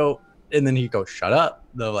need to go," and then he'd go, "Shut up."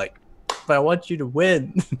 And I'm like, "But I want you to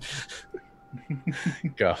win."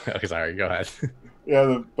 Go. Okay, sorry. Go ahead.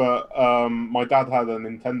 Yeah, but my dad had a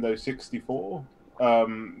Nintendo 64.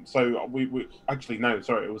 So we actually, no,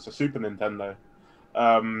 sorry, it was a Super Nintendo.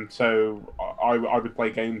 So I would play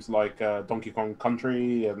games like Donkey Kong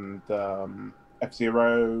Country and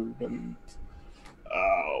F-Zero and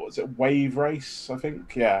was it Wave Race, I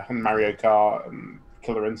think? Yeah, and Mario Kart and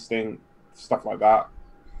Killer Instinct, stuff like that.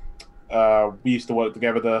 We used to work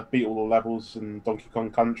together to beat all the levels in Donkey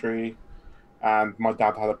Kong Country, and my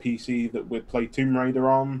dad had a PC that we'd play Tomb Raider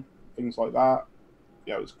on, things like that.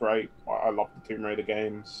 Yeah, it was great. I love the Tomb Raider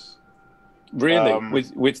games. Really,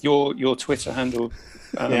 with your Twitter handle,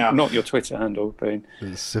 not your Twitter handle, but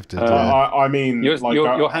I mean,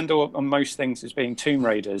 your handle on most things is being Tomb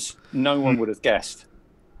Raiders. No one would have guessed.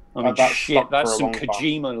 I mean, that's some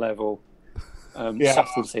Kojima level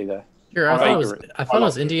subtlety there. Sure, I thought it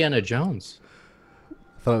was Indiana Jones.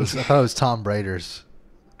 I thought it was Tom Raiders.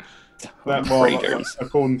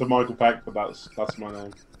 According to Michael Peck, but that's my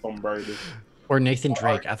name, Tom Brady. Or Nathan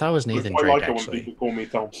Drake. I thought it was Nathan Drake. I like it when people call me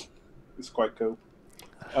Tom. It's quite cool.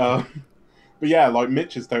 But yeah, like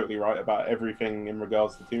Mitch is totally right about everything in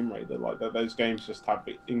regards to Tomb Raider. Like those games just have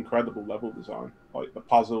incredible level design, like the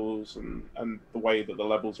puzzles and the way that the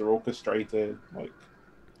levels are orchestrated. Like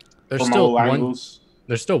there's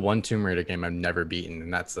still one Tomb Raider game I've never beaten,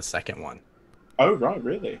 and that's the second one. Oh right,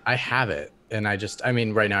 really? I have it, and I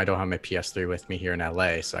mean, right now I don't have my PS3 with me here in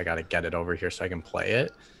LA, so I got to get it over here so I can play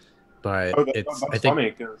it. But that's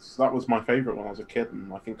funny because that was my favorite when I was a kid,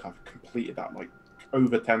 and I think I've completed that like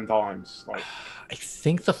over 10 times. Like, I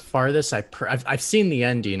think the farthest I've seen the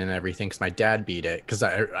ending and everything because my dad beat it, because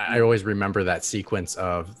I always remember that sequence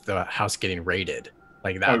of the house getting raided.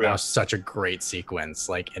 Like that was such a great sequence,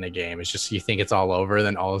 like in a game. It's just, you think it's all over,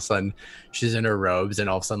 then all of a sudden she's in her robes, and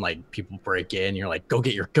all of a sudden like people break in. You're like, "Go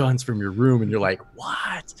get your guns from your room," and you're like,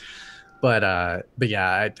 "What?" But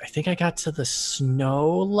yeah, I think I got to the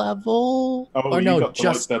snow level. Oh, or no,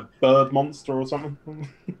 just the bird monster or something.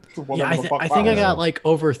 Yeah, I think I got like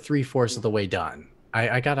over 3/4 of the way done. I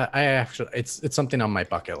actually, it's something on my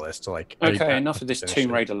bucket list to like. Okay, enough of this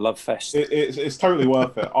Tomb Raider love fest. It's totally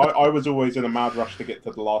worth it. I was always in a mad rush to get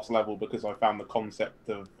to the last level because I found the concept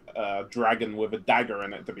of dragon with a dagger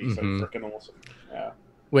in it to be so freaking awesome. Yeah.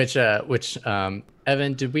 Which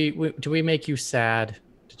Evan, did we make you sad?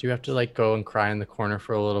 Did you have to like go and cry in the corner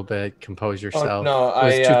for a little bit, compose yourself? Oh, no,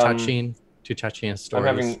 it was too touching a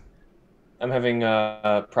story. I'm having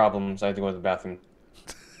problems. I have to go to the bathroom.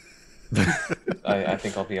 I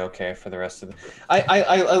think I'll be okay for the rest of it.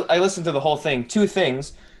 I listened to the whole thing. Two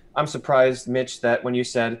things. I'm surprised, Mitch, that when you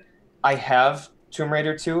said I have Tomb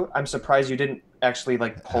Raider 2, I'm surprised you didn't actually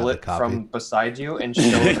like pull it from beside you and show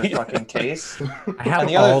the fucking case. I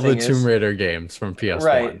have all the Tomb Raider games from PS1.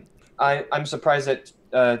 Right. I'm surprised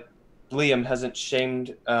that Liam hasn't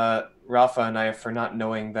shamed Rafa and I for not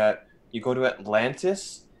knowing that you go to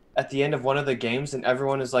Atlantis at the end of one of the games and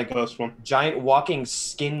everyone is like giant walking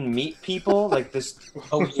skin meat people, like this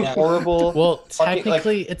horrible. Well,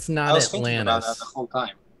 technically, it's not Atlantis. Thinking about that the whole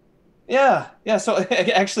time. Yeah. So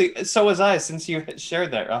actually, so was I, since you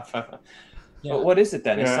shared that, Rafa. Yeah. But what is it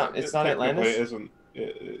then? It's not Atlantis. It isn't.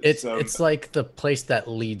 It's like the place that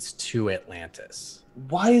leads to Atlantis.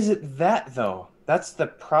 Why is it that though? That's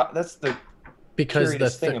the because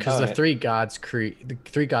the three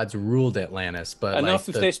gods ruled Atlantis. But enough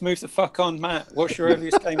of this. Move the fuck on, Matt. What's your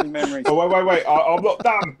earliest gaming memory? Oh wait! I'm not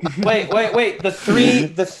done. wait.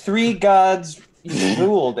 The three gods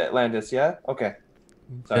ruled Atlantis. Yeah. Okay.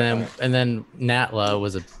 Sorry, and then Natla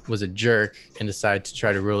was a jerk and decided to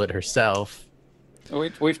try to rule it herself.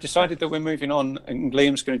 We've decided that we're moving on, and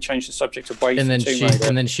Liam's going to change the subject away from Tomb Raider.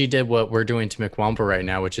 And then she did what we're doing to McWampa right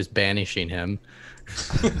now, which is banishing him.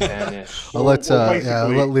 I'll let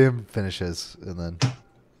Liam finish his, and then.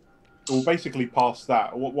 Well, basically, past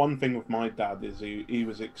that, one thing with my dad is he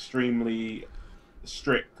was extremely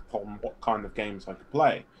strict on what kind of games I could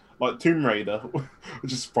play. Like Tomb Raider,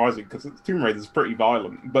 which is surprising because Tomb Raider is pretty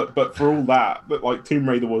violent. But for all that, like Tomb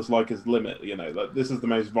Raider was like his limit. You know, like this is the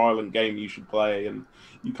most violent game you should play, and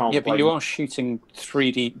you can't. Yeah, but you are shooting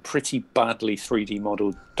pretty badly 3D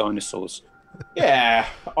modeled dinosaurs. Yeah,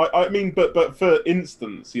 I mean, but for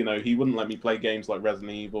instance, you know, he wouldn't let me play games like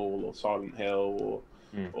Resident Evil or Silent Hill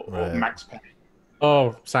or Max Payne.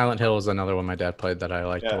 Oh, Silent Hill is another one my dad played that I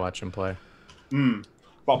like to watch him play.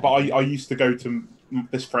 But I used to go to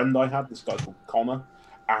this friend I had, this guy called Connor,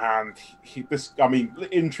 and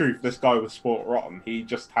in truth, this guy was sport rotten. He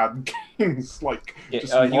just had games like. He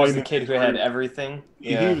was the kid who had everything.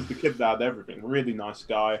 He was the kid that had everything. Really nice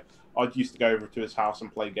guy. I used to go over to his house and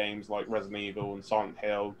play games like Resident Evil and Silent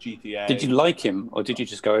Hill, GTA. Did you like him, or did you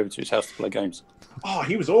just go over to his house to play games? Oh,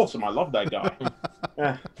 he was awesome. I love that guy.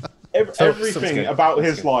 Yeah. Everything about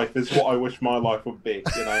his life is what I wish my life would be,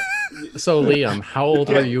 you know. So, Liam, how old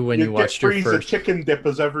were you when you watched your first chicken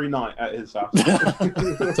dippers every night at his house?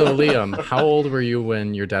 So, Liam, how old were you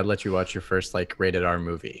when your dad let you watch your first like rated R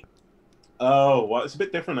movie? Oh, well, it's a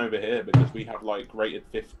bit different over here because we have like rated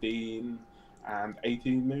 15 and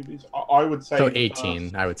 18 movies. I would say so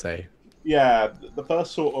 18. I would say. Yeah, the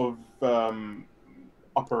first sort of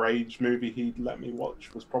upper age movie he'd let me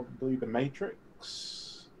watch was probably The Matrix.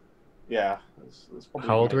 Yeah.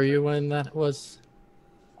 How old were you when that was?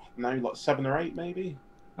 No, like 7 or 8, maybe.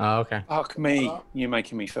 Oh, okay. Fuck me. You're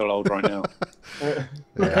making me feel old right now. I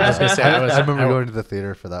was gonna say, I remember going to the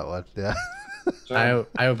theater for that one. Yeah.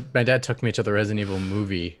 My dad took me to the Resident Evil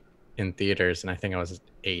movie in theaters, and I think I was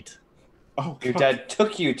 8. Oh, your dad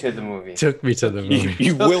took you to the movie. Took me to the movie.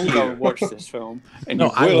 You will go and watch this film. And no,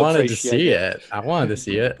 I wanted to see it. I wanted to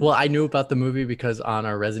see it. Well, I knew about the movie because on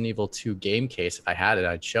our Resident Evil 2 game case, if I had it,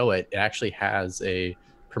 I'd show it. It actually has a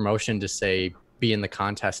promotion to say, be in the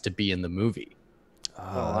contest to be in the movie.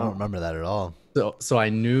 I don't remember that at all. So I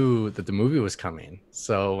knew that the movie was coming.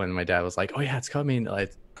 So when my dad was like, "Oh yeah, it's coming,"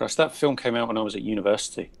 like, gosh, that film came out when I was at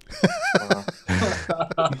university. God.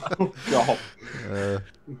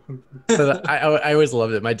 But I always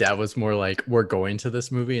loved it. My dad was more like, "We're going to this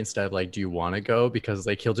movie," instead of like, "Do you want to go?" Because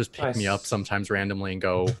like he'll just pick me up sometimes randomly and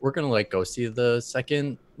go, "We're gonna like go see the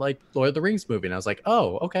second like Lord of the Rings movie," and I was like,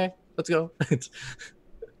 "Oh, okay, let's go."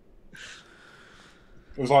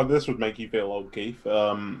 It was like, this would make you feel old, Keith.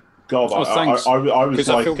 God, I was like,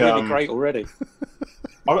 I feel really great already.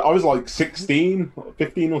 I was like 15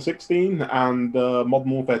 or 16, and Modern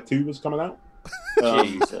Warfare 2 was coming out.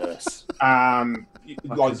 Jesus. And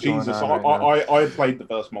like Jesus, I had played the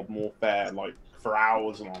first Modern Warfare like for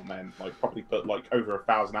hours and on end, like probably put like over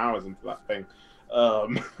 1,000 hours into that thing.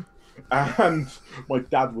 And my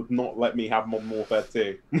dad would not let me have Modern Warfare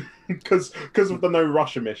 2 because of the no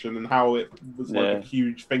Russia mission and how it was like a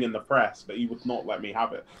huge thing in the press, but he would not let me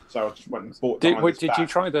have it. So I just went and bought it. Did you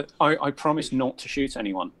try that? I promised not to shoot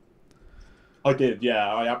anyone. I did,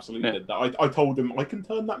 yeah, I absolutely did that. I told him I can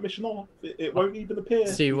turn that mission off. It won't even appear.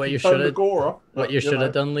 See, what you should have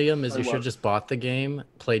done, Liam, is you should have just bought the game,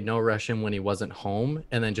 played no Russian when he wasn't home,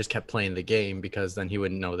 and then just kept playing the game because then he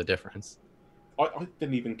wouldn't know the difference. I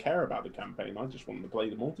didn't even care about the campaign. I just wanted to play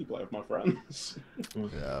the multiplayer with my friends.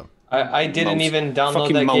 Yeah. I didn't even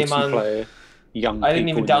download that game on. I didn't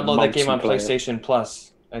even download that game on PlayStation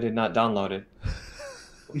Plus. I did not download it.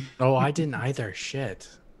 Oh, I didn't either. Shit.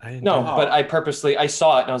 No, but I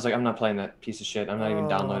saw it and I was like, I'm not playing that piece of shit. I'm not even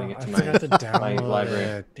downloading it to my library.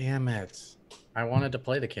 It. Damn it. I wanted to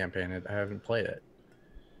play the campaign. I haven't played it.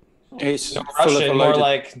 It's no Russian, more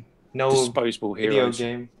like no disposable video heroes.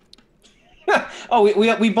 game. Oh,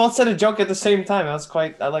 we both said a joke at the same time.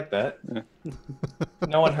 I like that. Yeah.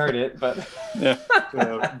 No one heard it, but yeah,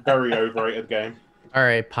 very overrated game. All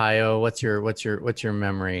right, Pio, what's your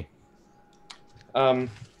memory?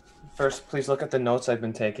 First, please look at the notes I've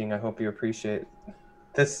been taking. I hope you appreciate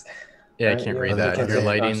this. Yeah, I can't read that. Your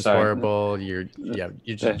lighting's horrible. You're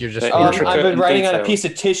just. I've been writing on a piece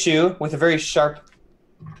of tissue with a very sharp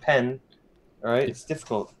pen. All right, it's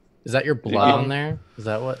difficult. Is that your blood on there? Is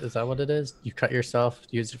that what it is? You cut yourself,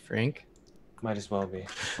 use it for ink? Might as well be.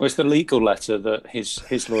 Well, it's the legal letter that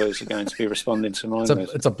his lawyers are going to be responding to mine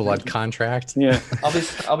with. It's a blood contract. Yeah.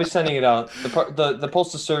 I'll be sending it out. The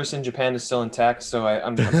postal service in Japan is still intact, so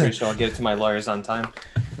I'm pretty sure I'll get it to my lawyers on time.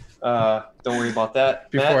 Don't worry about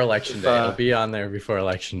that. Before Matt, election day. It'll be on there before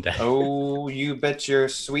election day. Oh, you bet your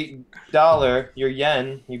sweet dollar, your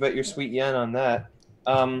yen. You bet your sweet yen on that.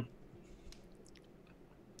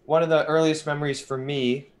 One of the earliest memories for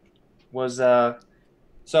me was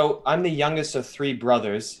so I'm the youngest of 3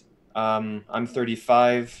 brothers. I'm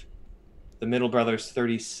 35. The middle brother's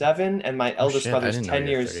 37, and my eldest brother's 10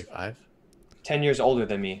 years older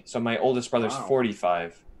than me. So my oldest brother's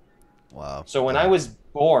 45. Wow. So when I was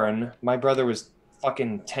born, my brother was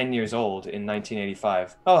fucking 10 years old in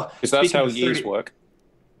 1985. Oh, because that's how years work.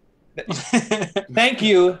 Thank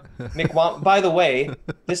you, McWam. By the way,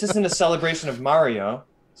 this isn't a celebration of Mario.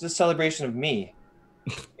 It's a celebration of me,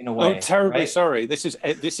 in a way. Oh, terribly right? sorry. This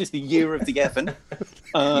is the year of the Evan.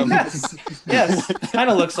 Yes, kind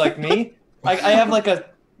of looks like me. I have like a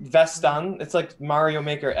vest on. It's like Mario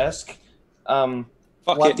Maker-esque. Fuck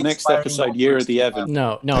it, next episode, year of the Evan.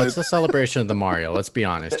 No, it's the celebration of the Mario. Let's be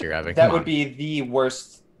honest here, Evan. That would be the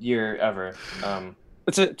worst year ever.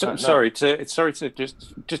 Sorry to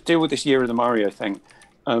just deal with this year of the Mario thing.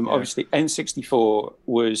 Obviously, N64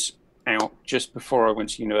 was out just before I went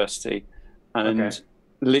to university, and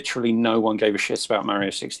literally no one gave a shit about Mario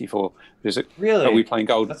 64. Really? Are we playing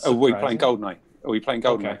Gold? Are we playing GoldenEye? Are we playing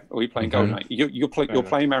GoldenEye? Are we playing GoldenEye? You're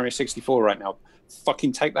playing Mario 64 right now.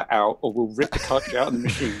 Fucking take that out, or we'll rip the cartridge out of the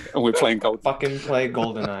machine, and we're playing GoldenEye. Fucking play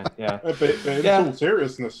GoldenEye, yeah. But in all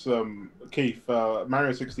seriousness, Keith,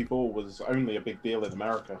 Mario 64 was only a big deal in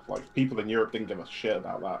America. Like, people in Europe didn't give a shit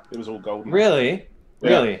about that. It was all GoldenEye. Really? Yeah.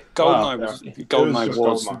 Really? GoldenEye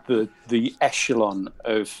was the echelon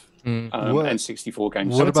of N64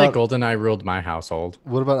 games. I would say GoldenEye ruled my household.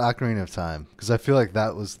 What about Ocarina of Time? Because I feel like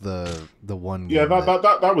that was the one. Yeah,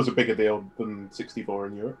 that was a bigger deal than 64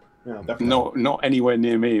 in Europe. Yeah, definitely. Not anywhere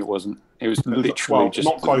near me. It wasn't. It was literally just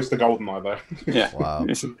not close to GoldenEye though. Yeah. Wow.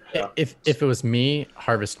 If it was me,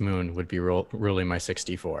 Harvest Moon would be ruling my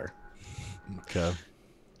 64. Okay.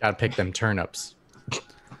 Gotta pick them turnips.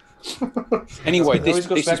 Anyway, this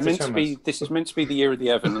is meant to be the year of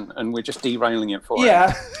the Evan, and we're just derailing it for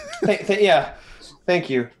yeah.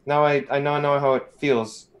 Thank you. Now I know how it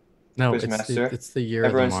feels. No, it's the year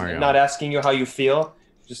Everyone's of the Mario. Not asking you how you feel.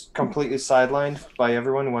 Just completely sidelined by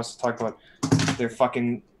everyone who wants to talk about their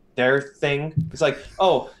thing. It's like,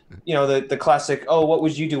 the classic, what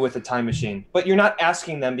would you do with a time machine? But you're not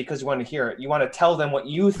asking them because you want to hear it. You want to tell them what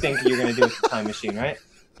you think you're going to do with the time machine, right?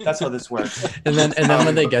 That's how this works. And then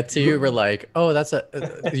when they get to you, we're like, "Oh, that's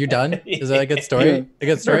you done? Is that a good story? A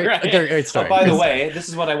good story? Right. A great story." Oh, by the way, this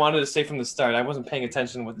is what I wanted to say from the start. I wasn't paying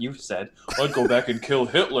attention to what you said. I'd go back and kill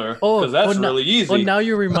Hitler because that's really easy. Well, now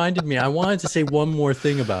you reminded me. I wanted to say one more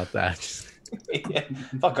thing about that. Yeah,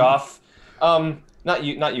 fuck off. Not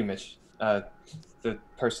you, Mitch. The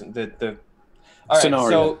person. The. All right. Scenario.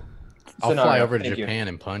 So. I'll fly over to Japan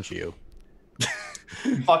and punch you.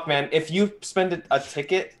 Fuck, man! If you spend a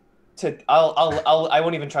ticket I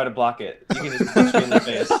won't even try to block it. You can just punch me in the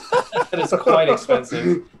face. That is quite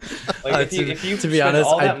expensive. Like if you to be honest,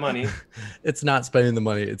 all that money, it's not spending the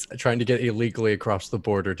money. It's trying to get illegally across the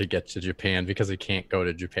border to get to Japan because it can't go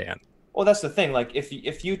to Japan. Well, that's the thing. Like,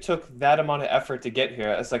 if you took that amount of effort to get here,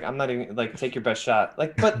 it's like I'm not even like take your best shot.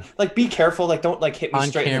 Like, but like be careful. Like, don't like hit me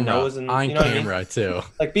straight in the nose and you know camera what I mean? too.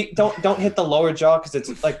 Like, don't hit the lower jaw because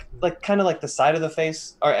it's like kind of like the side of the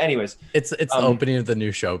face. Or anyways, it's the opening of the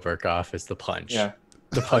new show. Burkoff is the punch. Yeah,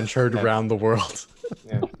 the punch heard around the world.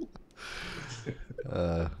 Yeah.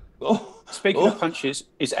 Speaking of punches,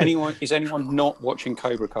 is anyone not watching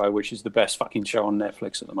Cobra Kai, which is the best fucking show on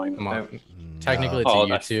Netflix at the moment? Technically, it's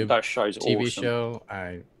a YouTube that show's TV awesome. show.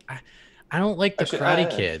 I don't like the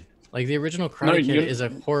Karate Kid. Like the original Karate Kid is a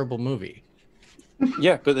horrible movie.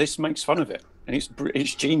 Yeah, but this makes fun of it, and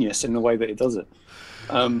it's genius in the way that it does it.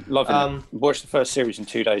 Loving it. Watched the first series in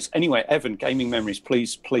 2 days. Anyway, Evan, gaming memories,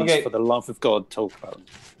 please, okay. For the love of God, talk about them.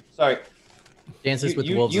 Sorry. Dances with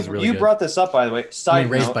Wolves is really good. You brought this up, by the way.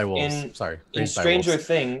 Raised by Wolves. In Stranger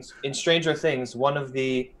Things, one of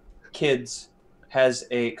the kids has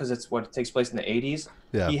because it's what takes place in the 80s.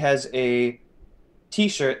 Yeah. He has a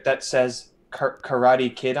T-shirt that says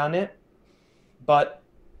Karate Kid on it, but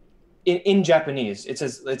in Japanese it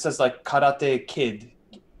says like Karate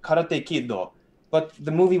Kiddo. But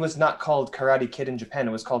the movie was not called Karate Kid in Japan.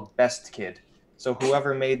 It was called Best Kid. So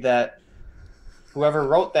whoever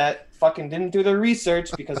wrote that fucking didn't do the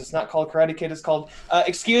research, because it's not called Karate Kid. It's called,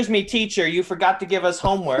 excuse me, teacher, you forgot to give us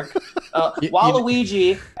homework.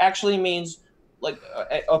 Waluigi actually means, like,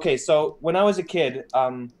 okay, so when I was a kid,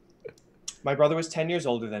 my brother was 10 years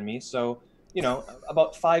older than me. So, you know,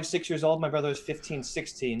 about 5-6 years old, my brother was 15,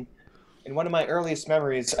 16. And one of my earliest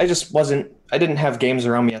memories, I didn't have games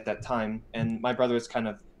around me at that time. And my brother was kind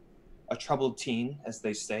of a troubled teen, as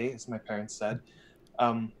they say, as my parents said.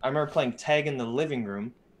 I remember playing tag in the living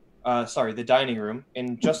room, the dining room.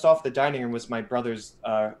 And just off the dining room was my brother's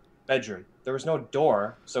bedroom. There was no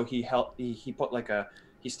door, so he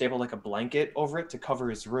stapled like a blanket over it to cover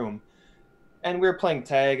his room. And we were playing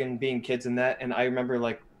tag and being kids in that. And I remember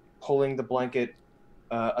like pulling the blanket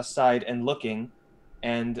aside and looking,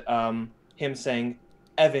 and him saying,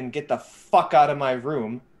 "Evan, get the fuck out of my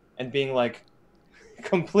room," and being like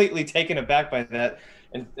completely taken aback by that,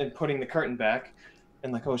 and putting the curtain back,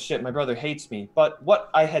 and like, oh shit, my brother hates me. But what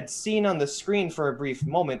I had seen on the screen for a brief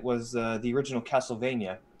moment was the original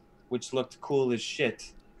Castlevania, which looked cool as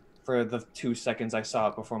shit for the 2 seconds I saw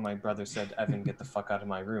it before my brother said, "Evan, get the fuck out of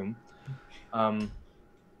my room."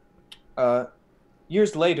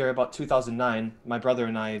 Years later, about 2009, my brother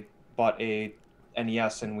and I bought a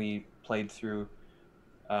NES, and we played through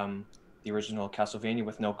the original Castlevania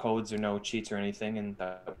with no codes or no cheats or anything, and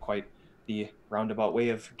quite the roundabout way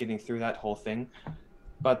of getting through that whole thing.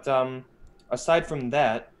 But aside from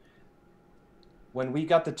that, when we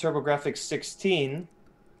got the TurboGrafx 16,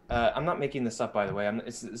 I'm not making this up, by the way. I'm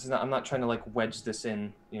not trying to like wedge this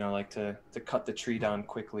in, you know, like to cut the tree down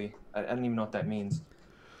quickly. I don't even know what that means.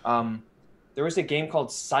 There was a game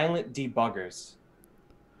called Silent Debuggers.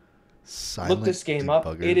 Look this game up.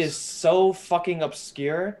 It is so fucking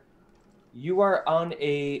obscure. You are on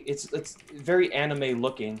it's very anime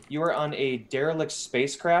looking. You are on a derelict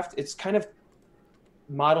spacecraft. It's kind of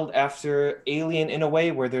modeled after Alien in a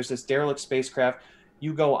way, where there's this derelict spacecraft.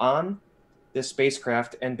 You go on this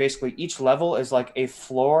spacecraft, and basically each level is like a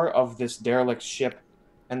floor of this derelict ship,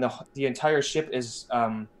 and the entire ship is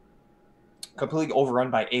completely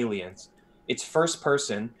overrun by aliens. It's first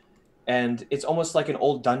person, and it's almost like an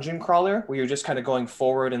old dungeon crawler where you're just kind of going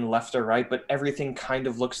forward and left or right, but everything kind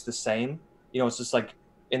of looks the same. You know, it's just like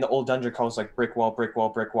in the old dungeon crawlers, like brick wall, brick wall,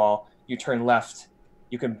 brick wall. You turn left,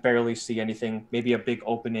 you can barely see anything, maybe a big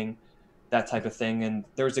opening, that type of thing. And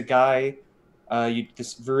there was a guy,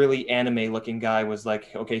 this really anime looking guy was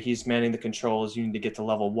like, okay, he's manning the controls, you need to get to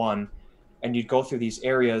level 1. And you'd go through these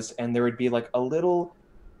areas, and there would be like a little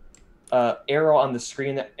arrow on the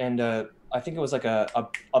screen, and I think it was like a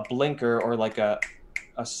blinker, or like a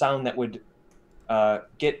sound that would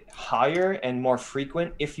get higher and more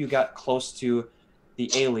frequent if you got close to the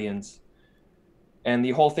aliens. And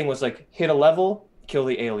the whole thing was like, hit a level, kill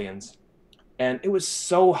the aliens. And it was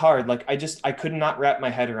so hard. Like I could not wrap my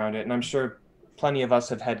head around it. And I'm sure plenty of us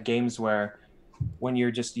have had games where when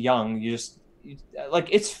you're just young, like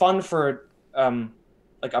it's fun for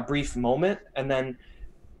like a brief moment, and then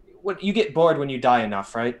you get bored when you die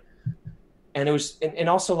enough, right? And it was, and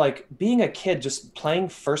also like being a kid, just playing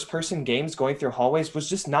first person games, going through hallways was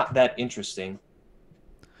just not that interesting.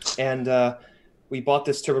 And we bought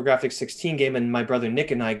this TurboGrafx 16 game, and my brother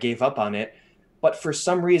Nick and I gave up on it. But for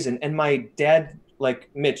some reason, and my dad, like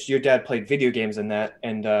Mitch, your dad played video games in that,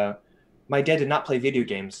 and my dad did not play video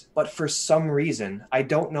games. But for some reason, I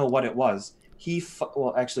don't know what it was.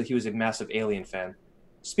 Well, actually, he was a massive Alien fan.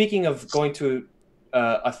 Speaking of going to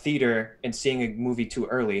a theater and seeing a movie too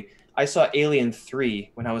early, I saw Alien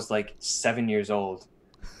 3 when I was like 7 years old.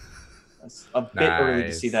 That's a bit early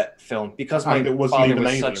to see that film, because my father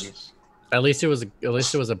was such. At least it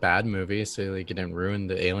was a bad movie, so like it didn't ruin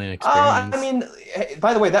the Alien experience. I mean,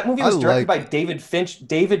 by the way, that movie was directed by David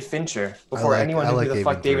Fincher. Before anyone knew who the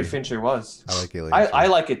fuck David Fincher was. I like Alien. I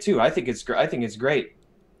like it too. I think it's great.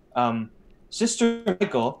 Sister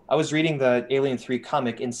Michael, I was reading the Alien 3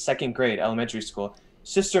 comic in 2nd grade, elementary school.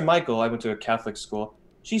 Sister Michael, I went to a Catholic school.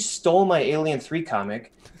 She stole my Alien 3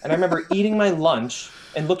 comic, and I remember eating my lunch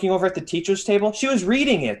and looking over at the teacher's table. She was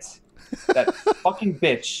reading it. That fucking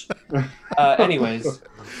bitch. Anyways,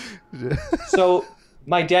 so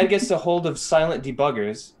my dad gets a hold of silent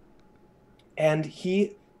debuggers, and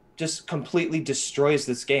he just completely destroys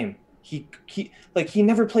this game. He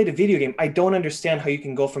never played a video game. I don't understand how you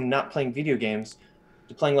can go from not playing video games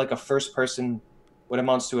to playing like a first person, what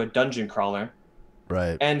amounts to a dungeon crawler.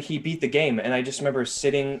 Right. And he beat the game, and I just remember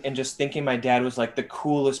sitting and just thinking my dad was like the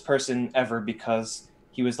coolest person ever because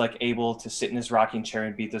he was like able to sit in his rocking chair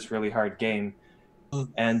and beat this really hard game.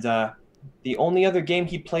 And the only other game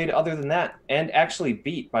he played other than that, and actually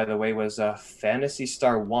beat, by the way, was Phantasy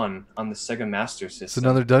Star 1 on the Sega Master System. It's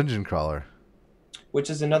another dungeon crawler. Which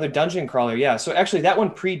is another dungeon crawler, yeah. So actually that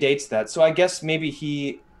one predates that. So I guess maybe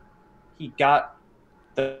he got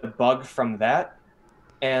the bug from that,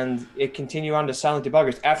 and it continued on to silent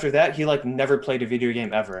debuggers. After that, he like never played a video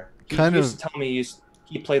game ever. He used to tell me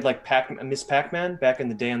he played like Miss Pac-Man back in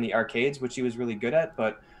the day on the arcades, which he was really good at.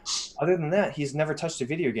 But other than that, he's never touched a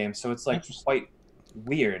video game. So it's like quite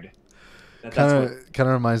weird. Kind of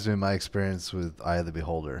reminds me of my experience with Eye of the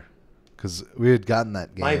Beholder, because we had gotten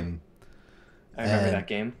that game. I remember that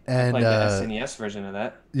game. And I played the SNES version of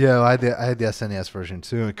that. Yeah, I had the SNES version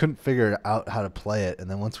too. I couldn't figure out how to play it, and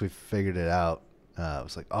then once we figured it out, I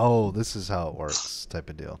was like, "Oh, this is how it works," type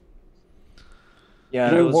of deal.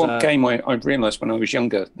 Yeah, you know what game I realised when I was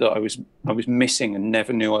younger that I was missing and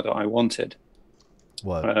never knew that I wanted.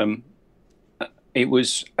 What? It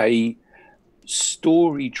was a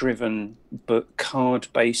story-driven but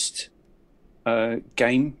card-based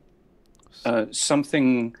game.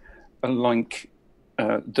 Something like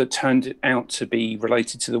that turned out to be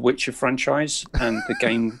related to the Witcher franchise and the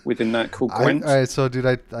game within that called Gwent. All right, so dude,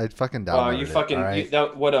 I fucking downloaded you fucking, it. Right?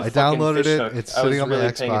 I downloaded it. Hook. It's sitting on my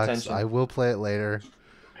Xbox. I will play it later.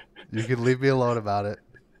 You can leave me alone about it.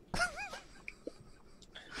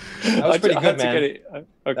 That was pretty good, man.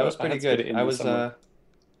 That was pretty good. I was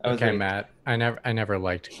okay, Matt. I never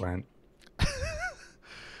liked Gwent.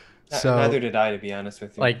 So, neither did I, to be honest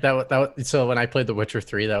with you. Like that. So when I played The Witcher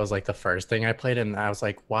 3, that was like the first thing I played, and I was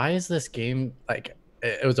like, "Why is this game like?"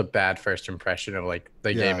 It was a bad first impression of like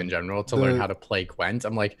the game in general to learn how to play Gwent.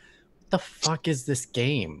 I'm like, "What the fuck is this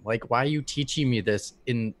game? Like, why are you teaching me this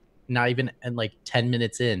in not even in like 10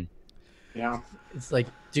 minutes in?" Yeah, it's like,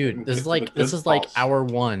 dude, this is like hour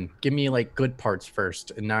one. Give me like good parts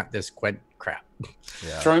first, and not this Gwent crap.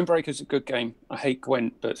 Yeah. Thronebreaker's a good game. I hate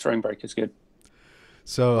Gwent, but Thronebreaker's good.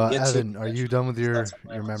 So, Evan, are you done with your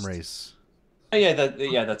memories? Oh, yeah,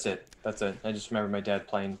 that's it. That's it. I just remember my dad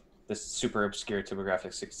playing this super obscure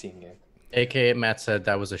TurboGrafx 16 game. AKA Matt said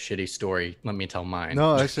that was a shitty story. Let me tell mine.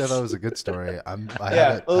 No, actually, I thought it was a good story.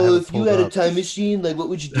 If you had a time machine, like, what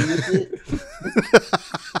would you do with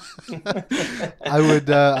it?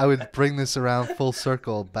 I would bring this around full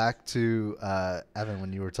circle back to Evan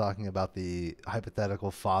when you were talking about the hypothetical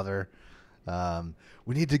father.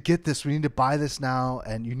 We need to get this. We need to buy this now,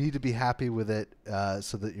 and you need to be happy with it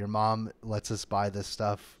so that your mom lets us buy this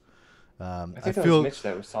stuff. I think that was Mitch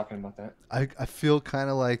that was talking about that. I feel kind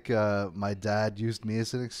of like my dad used me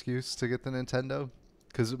as an excuse to get the Nintendo,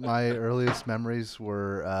 because my earliest memories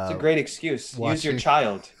were... it's a great excuse. Use your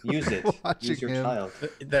child. Use it. Use your child.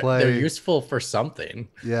 They're useful for something.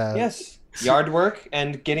 Yeah. Yes. Yard work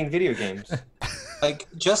and getting video games. Like,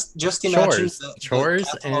 just imagine...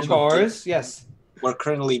 Chores, yes. We're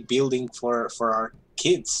currently building for our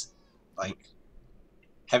kids. Like,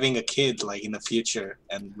 having a kid, like, in the future,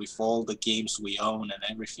 and with all the games we own and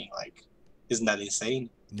everything, like, isn't that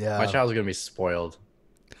insane? Yeah. My child's gonna be spoiled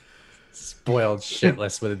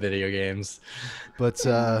shitless with video games. But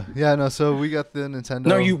so we got the Nintendo.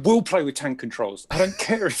 No, you will play with tank controls. I don't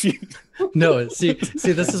care if you No, this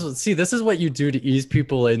is what you do to ease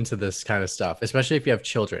people into this kind of stuff, especially if you have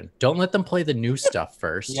children. Don't let them play the new stuff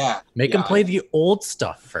first. Make them play the old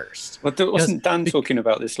stuff first. But wasn't Dan talking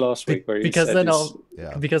about this last week where he because said then all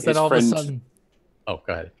of a sudden go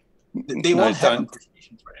ahead. They won't have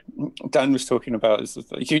Dan was talking about is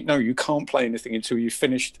you can't play anything until you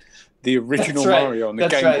finished the original Mario on the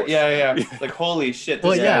Game Boy. Yeah. Like, holy shit.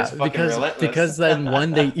 Well, yeah, because then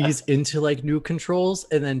one, they ease into like new controls,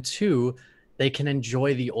 and then two, they can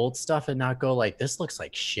enjoy the old stuff and not go like, this looks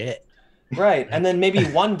like shit. Right, and then maybe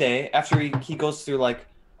one day after he goes through like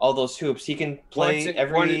all those hoops, he can play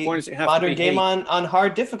every modern game on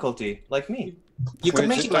hard difficulty, like me. You can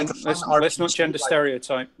make it like let's not gender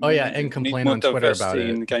stereotype. Oh yeah, and complain on Twitter about it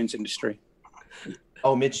in the games industry.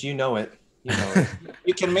 Oh, Mitch, you know it.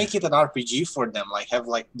 You can make it an RPG for them, like have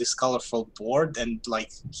like this colorful board, and like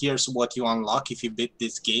here's what you unlock if you beat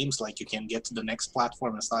these games. Like you can get to the next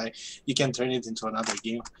platform and stuff. You can turn it into another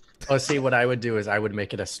game. Oh, see, what I would do is I would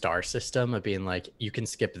make it a star system of being like, you can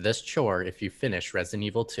skip this chore if you finish Resident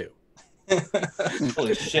Evil 2.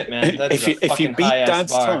 Holy shit, man! That is if you beat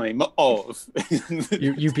Dad's bar. time of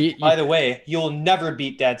you beat. By the way, you'll never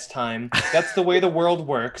beat Dad's time. That's the way the world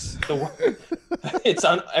works.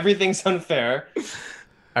 Everything's unfair.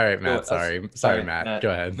 All right, Matt. Sorry, Matt.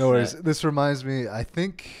 Go ahead. No worries. This reminds me. I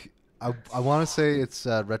think I want to say it's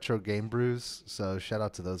Retro Game Brews. So shout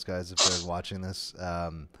out to those guys if they're watching this.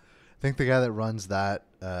 I think the guy that runs that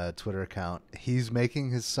Twitter account, he's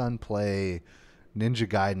making his son play Ninja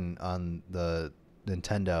Gaiden on the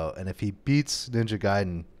Nintendo, and if he beats Ninja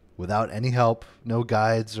Gaiden without any help, no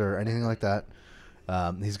guides or anything like that,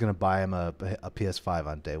 he's gonna buy him a PS5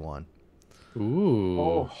 on day one.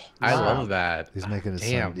 Ooh, I love that. He's making his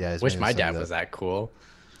Damn. son. Yeah, wish my dad was that cool.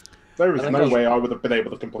 There was no way I would have been able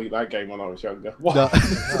to complete that game when I was younger. What? No.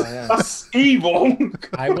 That's evil.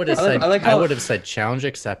 I would have said I would have said challenge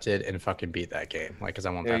accepted and fucking beat that game, like, because I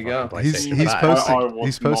want that fucking PlayStation.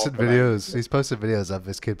 He's posted videos. He's posted videos of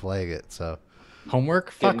his kid playing it. So homework,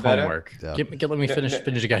 fuck homework. Yeah. Let me finish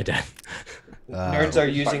a guy dead. Nerds are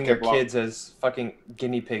using their kids as fucking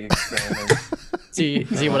guinea pig experiments.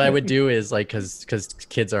 See, what I would do is, like, because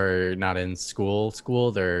kids are not in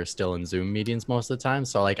school, they're still in Zoom meetings most of the time.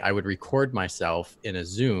 So, like, I would record myself in a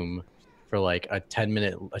Zoom for like a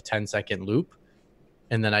 10-second loop,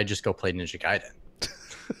 and then I just go play Ninja Gaiden.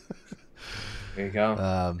 There you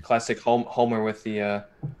go. Classic Homer with the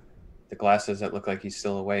glasses that look like he's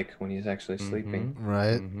still awake when he's actually sleeping.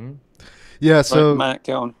 Right. Yeah, so Matt,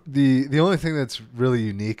 go on. The only thing that's really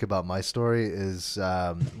unique about my story is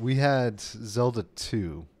we had Zelda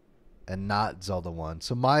 2 and not Zelda 1.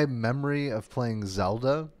 So my memory of playing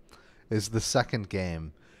Zelda is the second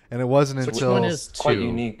game, and it wasn't until... Which one is 2? Quite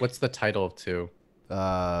unique. What's the title of 2?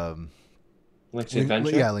 Link's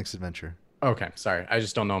Adventure? Yeah, Link's Adventure. Okay, sorry. I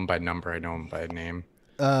just don't know him by number. I know him by name.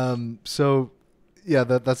 So, yeah,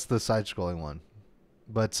 that's the side-scrolling one.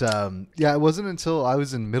 But, yeah, it wasn't until I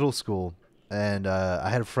was in middle school, and I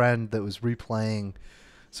had a friend that was replaying.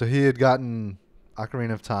 So he had gotten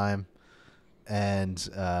Ocarina of Time and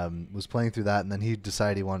was playing through that, and then he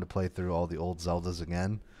decided he wanted to play through all the old Zeldas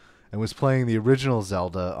again, and was playing the original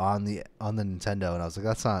Zelda on the Nintendo. And I was like,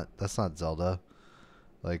 that's not Zelda.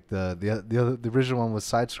 Like the original one was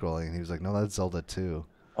side scrolling, and he was like, no, that's Zelda 2.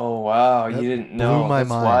 Oh wow, you didn't know? Blew my That's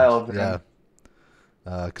mind. wild. Yeah.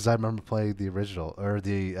 Because I remember playing the original, or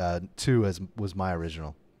the 2 was my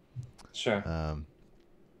original. Sure.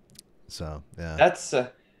 So yeah. That's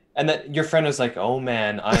and that your friend was like, "Oh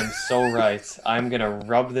man, I'm so right. I'm gonna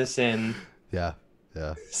rub this in." Yeah.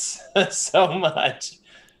 So much.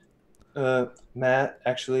 Matt,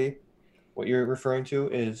 actually, what you're referring to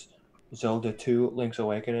is Zelda 2: Link's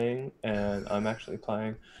Awakening, and I'm actually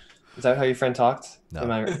playing. Is that how your friend talked? No.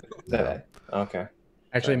 Am I... No. Okay.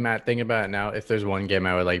 Actually, Matt, think about it now. If there's one game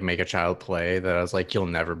I would like make a child play that I was like, you'll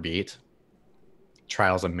never beat,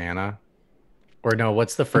 Trials of Mana. Or no,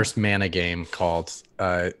 what's the first Mana game called?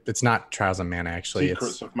 It's not Trials of Mana, actually.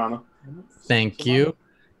 Secrets of Mana. Thank you.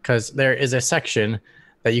 Because there is a section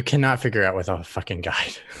that you cannot figure out without a fucking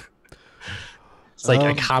guide. It's like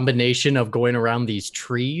a combination of going around these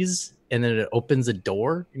trees, and then it opens a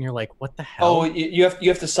door, and you're like, what the hell? Oh, you have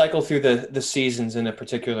to cycle through the seasons in a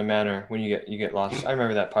particular manner when you get lost. I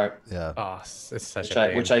remember that part. Yeah. Oh, it's such a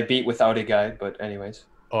pain. Which I beat without a guide, but anyways.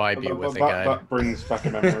 Oh, I beat with a guide. That brings back a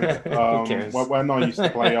memory.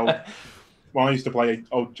 When I used to play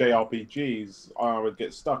old JRPGs, I would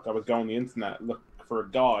get stuck. I would go on the internet, look for a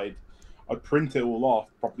guide. I'd print it all off,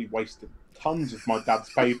 probably wasted tons of my dad's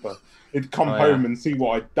paper. He'd come home and see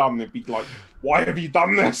what I'd done. It'd be like, why have you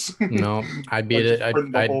done this? No, I beat it. I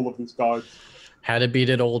print off all of these guides. Had to beat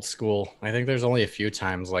it old school. I think there's only a few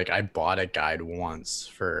times like I bought a guide once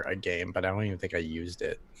for a game, but I don't even think I used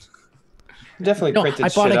it. Definitely printed I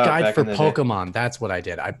bought a guide for day. Pokemon. That's what I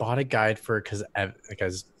did. I bought a guide because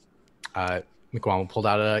McGuan pulled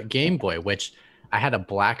out a Game Boy, which I had a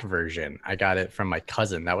black version. I got it from my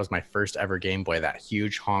cousin. That was my first ever Game Boy. That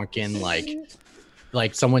huge honking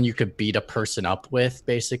like someone you could beat a person up with,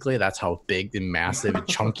 basically. That's how big and massive and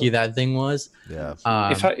chunky that thing was. Yeah.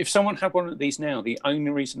 If someone had one of these now, the only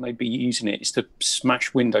reason they'd be using it is to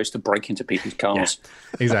smash windows to break into people's cars.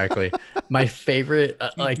 Yeah, exactly. My favorite,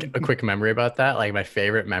 like a quick memory about that, like my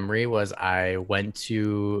favorite memory was I went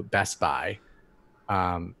to Best Buy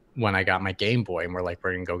when I got my Game Boy, and we're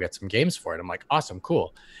going to go get some games for it. I'm like, awesome,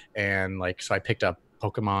 cool. And so I picked up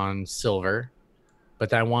Pokemon Silver, but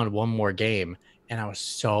then I wanted one more game. And I was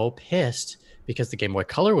so pissed because the Game Boy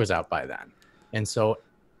Color was out by then. And so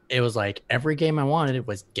it was like every game I wanted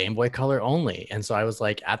was Game Boy Color only. And so I was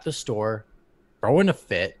like at the store throwing a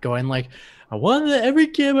fit, going like, I want every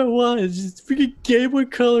game I want is just freaking Game Boy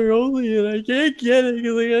Color only, and I can't get it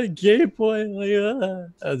because I got a Game Boy.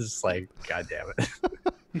 Like, I was just like, God damn it.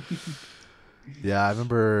 Yeah, I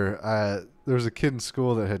remember there was a kid in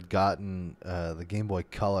school that had gotten the Game Boy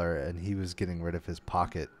Color, and he was getting rid of his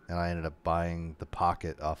Pocket, and I ended up buying the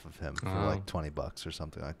Pocket off of him for like $20 or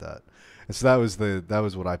something like that. And so that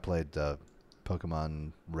was what I played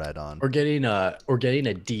Pokemon Red on. Or getting a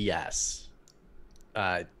DS.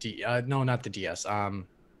 No, not the DS.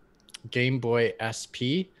 Game Boy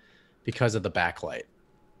SP, because of the backlight.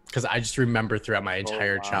 Because I just remember throughout my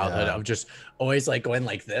entire childhood of just always like going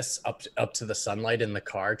like this up to the sunlight in the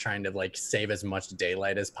car, trying to like save as much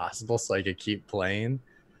daylight as possible so I could keep playing.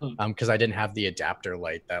 Because I didn't have the adapter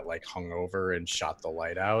light that like hung over and shot the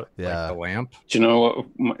light out, like the lamp. Do you know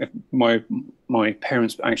what? My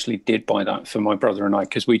parents actually did buy that for my brother and I,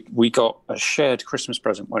 because we got a shared Christmas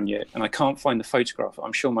present one year, and I can't find the photograph.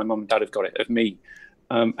 I'm sure my mum and dad have got it of me.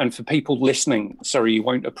 And for people listening, sorry, you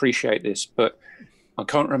won't appreciate this, but I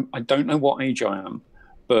don't know what age I am,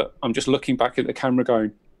 but I'm just looking back at the camera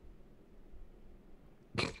going.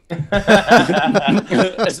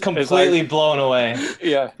 It's completely blown away.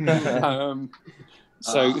 Yeah.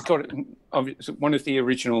 So it's got one of the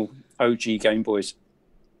original OG Game Boys.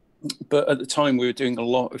 But at the time, we were doing a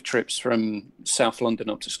lot of trips from South London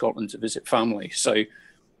up to Scotland to visit family. So I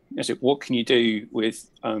said, what can you do with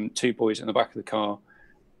 2 boys in the back of the car?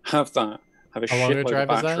 Have a shitload of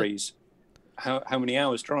batteries. How many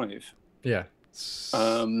hours drive? Yeah.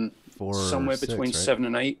 Somewhere between 7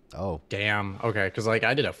 and 8. Oh, damn. Okay, because like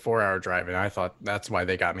I did a 4-hour drive, and I thought that's why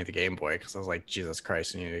they got me the Game Boy, because I was like, Jesus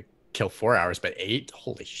Christ, you need to kill 4 hours, but 8?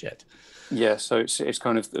 Holy shit. Yeah, so it's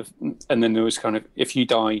kind of and then there was kind of, if you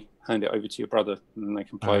die, hand it over to your brother, and then they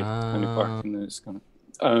can play, hand it back, and then it's kind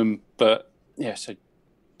of. But yeah, so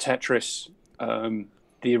Tetris,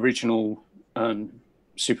 the original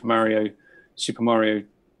Super Mario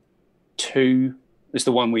 2 is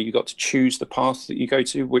the one where you got to choose the path that you go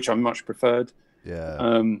to, which I much preferred. Yeah.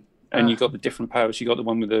 And you got the different powers. You got the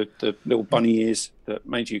one with the little bunny ears that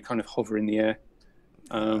made you kind of hover in the air.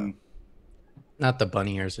 Not the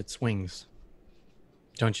bunny ears, it's wings.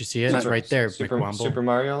 Don't you see it? It's right there, Super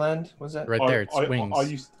Mario Land, was that? Right there, it's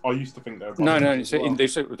wings. I used to think they were bunny ears.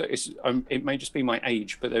 No. It may just be my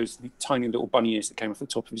age, but there was the tiny little bunny ears that came off the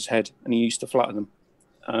top of his head, and he used to flatter them.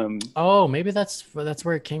 Maybe that's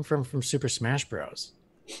where it came from Super Smash Bros.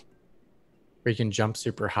 Where you can jump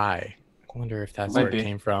super high. I wonder if that's where it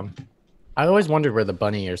came from. I always wondered where the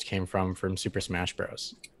bunny ears came from Super Smash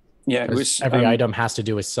Bros. Yeah, it was every item has to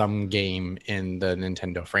do with some game in the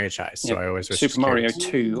Nintendo franchise. So I always was Super Mario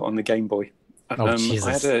 2 on the Game Boy.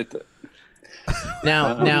 Jesus.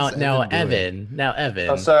 Now, Evan.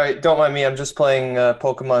 Oh, sorry, don't mind me. I'm just playing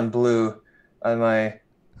Pokemon Blue on my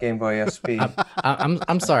Game Boy SP.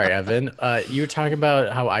 I'm sorry, Evan. You were talking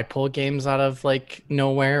about how I pull games out of like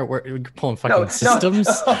nowhere. We're pulling fucking systems.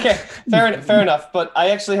 No. Okay, fair enough. But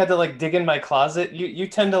I actually had to like dig in my closet. You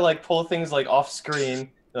tend to like pull things like off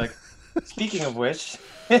screen. Like, speaking of which,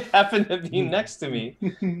 it happened to be next to me.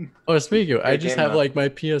 Oh, speaking of, I just have like my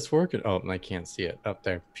PS4. Oh, I can't see it up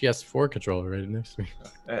there. PS4 controller right next to me.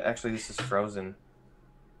 Actually, this is frozen.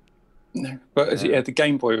 No, but the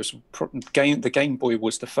Game Boy was the Game Boy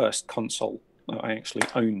was the first console that I actually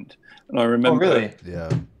owned, and I remember. Oh, really?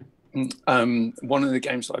 Yeah. One of the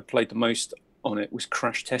games that I played the most on it was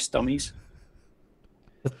Crash Test Dummies.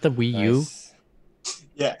 That's the Wii U.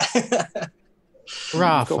 Yeah.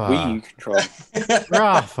 Rafa. Got Wii U control.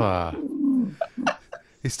 Rafa.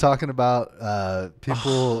 He's talking about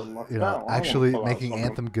people, actually making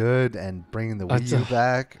Anthem good and bringing the Wii U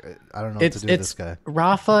back. I don't know what to do with this guy.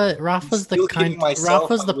 Rafa's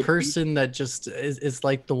the person that just is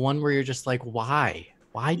like the one where you're just like, why?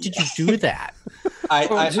 Why did you do that?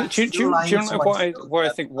 Do you know why I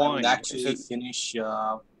think why? Actually finish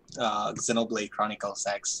Xenoblade Chronicles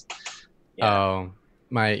X. Yeah. Oh,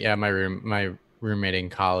 my roommate in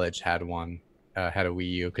college had one, had a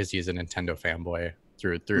Wii U because he's a Nintendo fanboy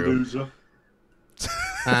through and through. Loser.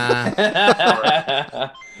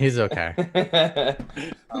 He's okay.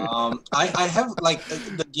 I have like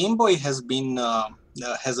the Game Boy has been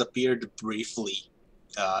has appeared briefly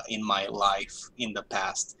in my life in the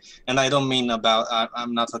past, and I don't mean about.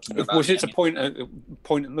 I'm not talking about. Was it a point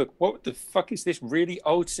and look? What the fuck is this really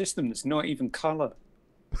old system that's not even color?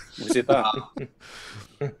 Was it that?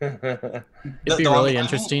 It'd be really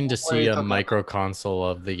interesting to see a micro console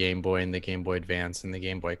of the Game Boy and the Game Boy Advance and the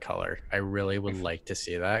Game Boy Color. I really would like to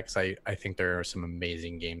see that because I think there are some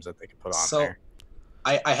amazing games that they could put on there.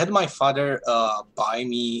 I had my father buy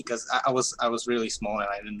me, because I was really small and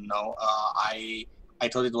I didn't know. I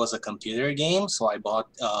thought it was a computer game, so I bought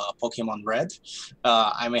Pokemon Red.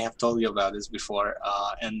 I may have told you about this before.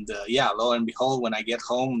 And yeah, lo and behold, when I get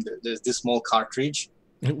home, there's this small cartridge.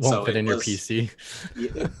 It won't fit in your PC.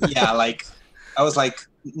 Yeah, like I was like,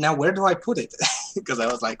 now where do I put it? Because I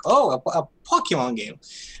was like, oh, a Pokemon game.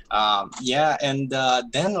 Yeah, and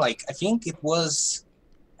then like I think I was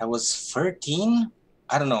 13.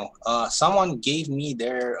 I don't know. Someone gave me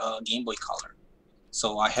their Game Boy Color,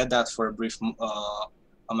 so I had that for a brief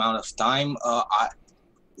amount of time.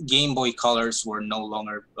 Game Boy Colors were no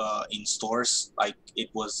longer in stores. Like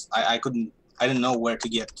it was, I didn't know where to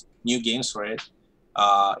get new games for it.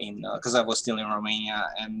 Because I was still in Romania,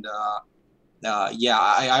 and yeah,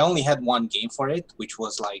 I only had one game for it, which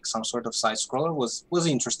was like some sort of side scroller. Was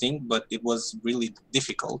interesting, but it was really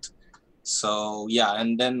difficult. So yeah,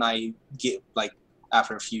 and then I get like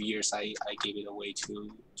after a few years, I gave it away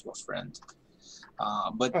to a friend.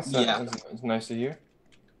 But it's nice to hear.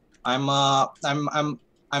 I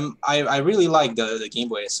really like the Game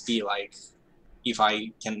Boy SP. Like, if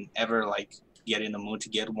I can ever like get in the mood to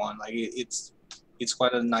get one, like it's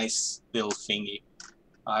quite a nice little thingy.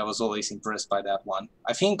 I was always impressed by that one.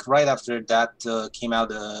 I think right after that came out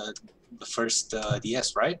the first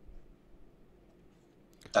DS, right?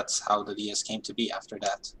 That's how the DS came to be after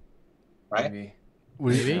that, right?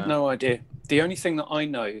 Maybe. No idea. The only thing that I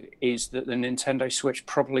know is that the Nintendo Switch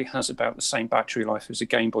probably has about the same battery life as a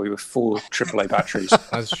Game Boy with 4 AAA batteries.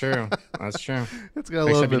 That's true. That's true. It's got a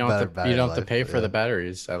little bit better battery You don't have to life, pay for the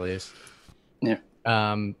batteries, at least. Yeah.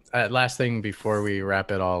 Last thing before we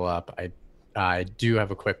wrap it all up, I do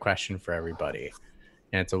have a quick question for everybody,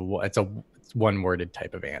 and it's a one-worded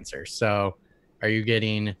type of answer. So, are you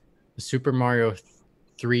getting the Super Mario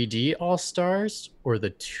 3D All-Stars or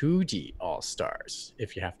the 2D All-Stars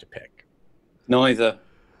if you have to pick? Neither.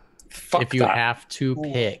 Fuck if you that. have to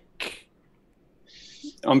pick.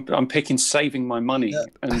 I'm picking saving my money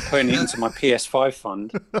and putting it into my PS5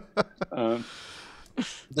 fund.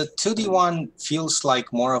 The 2D one feels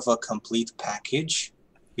like more of a complete package,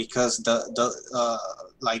 because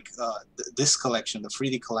this collection, the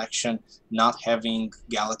 3D collection, not having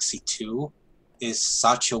Galaxy 2 is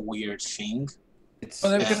such a weird thing.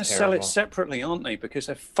 Well, they're going to sell it separately, aren't they? Because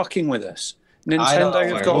they're fucking with us. Nintendo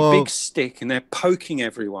have got a big stick and they're poking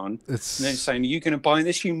everyone. And they're saying, "Are you going to buy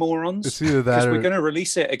this, you morons?" It's either that, because we're going to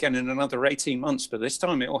release it again in another 18 months, but this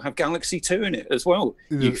time it will have Galaxy 2 in it as well.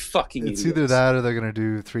 You fucking idiots. It's either that or they're going to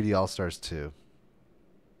do 3D All-Stars 2.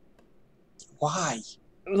 Why?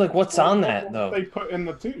 Like, what's on that though? They put in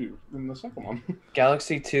the 2 in the second one.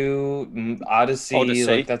 Galaxy 2, Odyssey.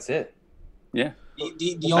 Like, that's it. Yeah.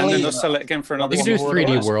 The and only, then they'll sell it again for another. They can do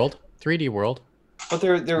 3D World. 3D World. But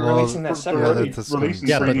they're releasing that separately. But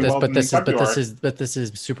this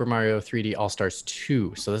is Super Mario 3D All Stars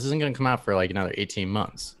 2, so this isn't going to come out for like another 18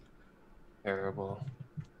 months. Terrible.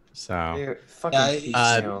 So,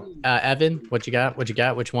 Evan, what you got?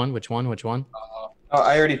 Which one?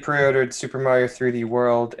 I already pre-ordered Super Mario 3D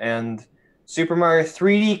World and Super Mario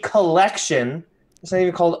 3D Collection. It's not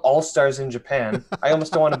even called All Stars in Japan. I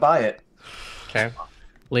almost don't want to buy it. Okay,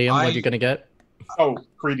 Liam, what are you gonna get? Oh,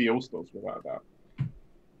 3D All Stars without that.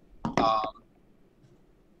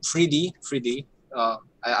 3D. I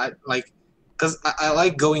like, because I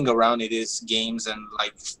like going around these games and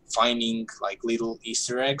like finding like little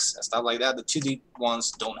Easter eggs and stuff like that. The 2D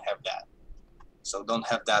ones don't have that, so don't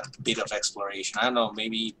have that bit of exploration. I don't know,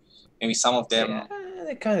 maybe some of them. Yeah,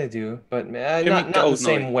 they kind of do, but not the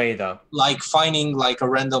same way though. Like finding like a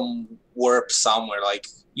random warp somewhere, like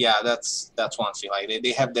that's one thing. Like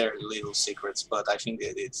they have their little secrets, but I think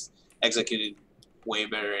that it's executed way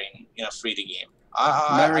better in a 3D game.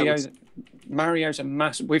 Mario's a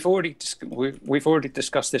massive. We've already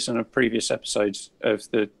discussed this in a previous episodes of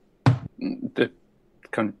the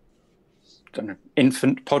kind of, I don't know,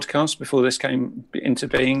 infant podcast before this came into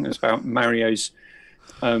being. It was about Mario's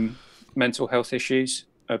mental health issues,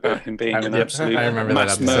 about him being an absolute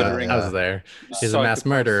mass murdering. I was there. He's a mass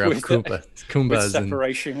murderer of Koombas with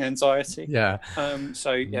separation anxiety. Yeah.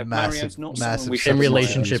 So yeah, Mario's not someone we should. And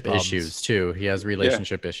relationship issues too. He has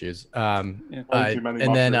relationship issues. And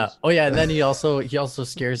then and then he also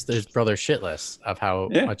scares his brother shitless of how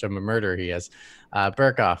much of a murderer he is.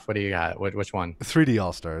 Burkoff, what do you got? Which one? 3D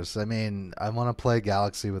All Stars. I mean, I want to play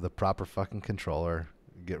Galaxy with a proper fucking controller.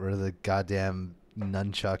 Get rid of the goddamn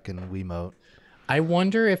nunchuck and Wiimote. I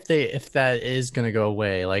wonder if that is going to go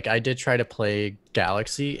away. Like, I did try to play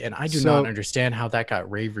Galaxy, and I do not understand how that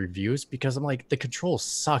got rave reviews, because I'm like, the controls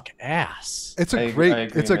suck ass. It's a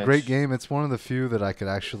great game. It's one of the few that I could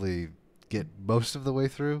actually get most of the way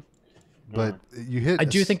through. But you hit. I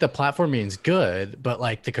do think the platforming is good, but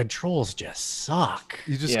like the controls just suck.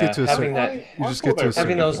 You just get to a certain. You just get to a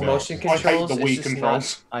certain. Having those motion controls the is Wii just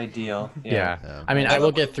not ideal. Yeah. I mean, I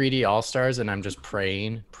will get 3D All Stars, and I'm just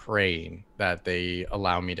praying that they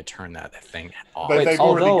allow me to turn that thing off. They've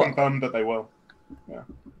already confirmed that they will. Yeah.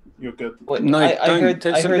 You're good. No, I heard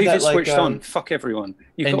leave that, it switched like, on. Fuck everyone.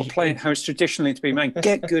 You've got to play it how it's traditionally to be made.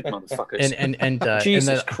 Get good, motherfuckers. And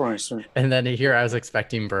Jesus Christ. And then here I was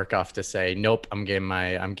expecting Burkoff to say, "Nope, I'm getting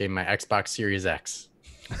my Xbox Series X."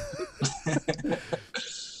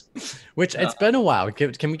 Which it's been a while.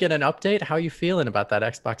 Can we get an update? How are you feeling about that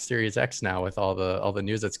Xbox Series X now with all the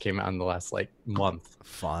news that's came out in the last like month?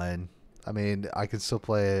 Fine. I mean, I can still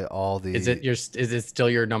play all the. Is it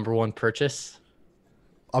still your number one purchase?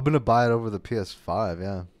 I'm gonna buy it over the PS5.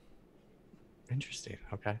 Yeah. Interesting.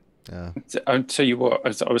 Okay. Yeah. I'll tell you what.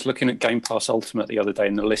 I was looking at Game Pass Ultimate the other day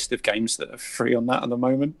and the list of games that are free on that at the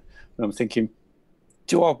moment, and I'm thinking,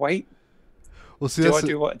 do I wait? Well, see, do I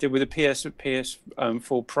do what I did with the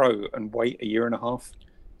PS4 Pro and wait a year and a half?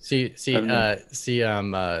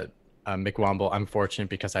 Mick Womble, I'm fortunate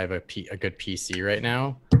because I have a good PC right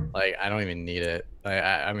now. Like, I don't even need it.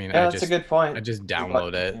 I mean, that's a good point. I just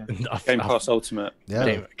download it. Yeah. Game Pass Ultimate.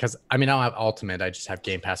 Yeah. Because I mean, I don't have Ultimate. I just have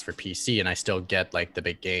Game Pass for PC, and I still get like the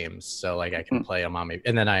big games, so like I can play them on me.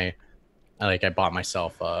 And then I bought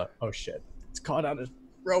myself oh shit, it's caught on a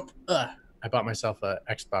rope. I bought myself a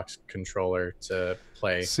Xbox controller to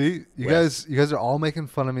play. See, you guys are all making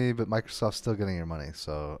fun of me, but Microsoft's still getting your money,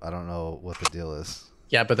 so I don't know what the deal is.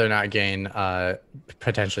 Yeah, but they're not getting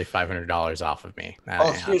potentially $500 off of me.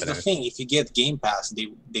 Here's the thing: if you get Game Pass,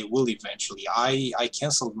 they will eventually. I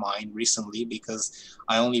canceled mine recently because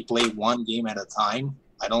I only play one game at a time.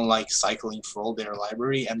 I don't like cycling through all their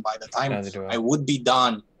library, and by the time I would be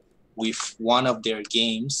done with one of their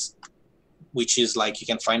games, which is like you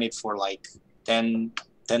can find it for like 10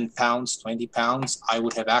 pounds, 20 pounds, I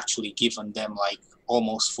would have actually given them like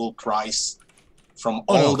almost full price from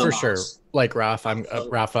all the for sure. Like Rafa,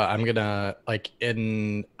 I'm gonna like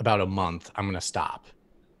in about a month I'm gonna stop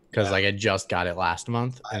because like I just got it last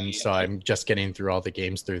month, and so I'm just getting through all the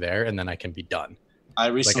games through there, and then I can be done. I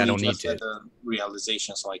recently just had a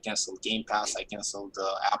realization, so I canceled Game Pass, I canceled the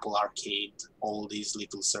Apple Arcade, all these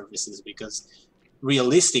little services, because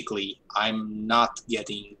realistically I'm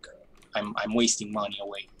wasting money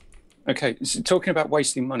away. Okay, so talking about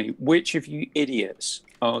wasting money, which of you idiots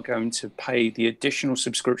are going to pay the additional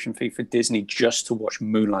subscription fee for Disney just to watch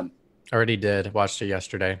Mulan? Already did. Watched it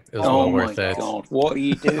yesterday. It was well worth it. God, what are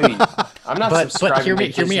you doing? I'm not But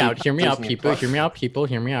subscribing. hear me out, people. Hear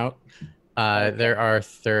me out. There are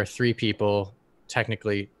 3 people.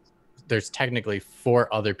 There's technically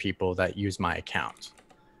 4 other people that use my account,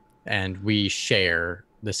 and we share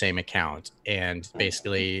the same account. And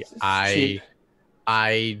basically, I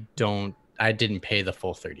didn't pay the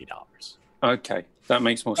full $30. Okay, that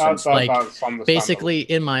makes more sense. Basically,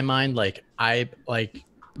 in my mind, I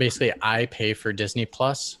pay for Disney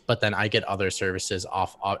Plus, but then I get other services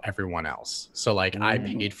off everyone else. So I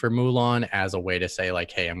paid for Mulan as a way to say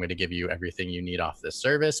like, hey, I'm going to give you everything you need off this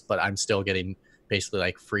service, but I'm still getting basically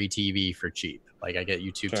like free TV for cheap. Like I get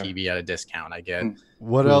YouTube TV at a discount. I get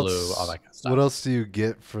what Hulu, else? all that kind of stuff. What else do you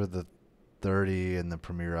get for the 30 and the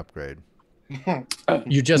Premier upgrade?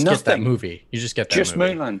 You just get that movie. You just get that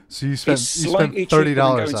movie. Mulan. So you spent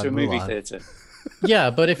 $30 on movie Mulan. theater. Yeah,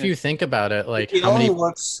 but if you think about it, like it how many?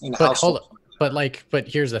 Works in But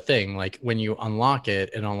here's the thing: like when you unlock it,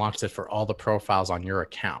 it unlocks it for all the profiles on your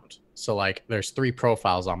account. So like, there's 3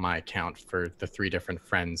 profiles on my account for the 3 different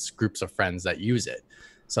groups of friends that use it.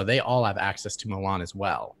 So they all have access to Mulan as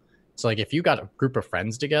well. So like, if you got a group of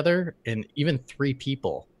friends together, and even 3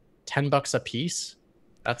 people, $10 a piece.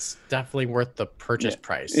 That's definitely worth the purchase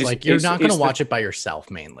price. You're not going to watch it by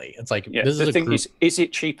yourself mainly. It's like, this is a group. Is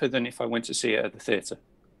it cheaper than if I went to see it at the theater?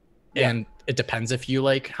 And it depends if you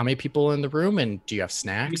like how many people in the room, and do you have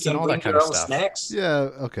snacks and all that kind of stuff. Snacks? Yeah,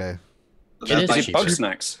 okay. Is it bug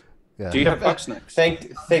snacks? Yeah. Do you have bug snacks?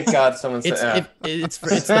 Thank God someone said it's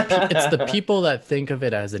the people that think of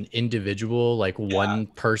it as an individual, like one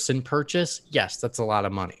person purchase. Yes, that's a lot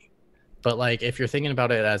of money. But like, if you're thinking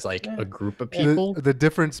about it as like a group of people, the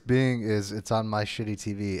difference being is it's on my shitty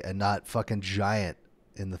TV and not fucking giant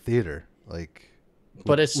in the theater. Like,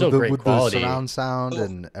 but it's still great quality. The surround sound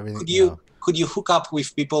and everything. Could you hook up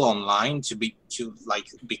with people online to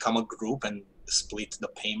become a group and split the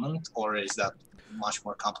payment, or is that much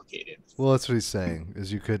more complicated? Well, that's what he's saying.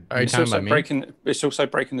 Is you could. It's also breaking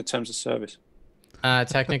the terms of service.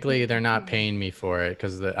 Technically, they're not paying me for it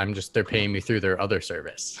because they're paying me through their other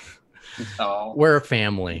service. Oh. We're a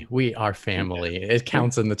family. We are family. It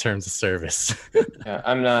counts in the terms of service. Yeah,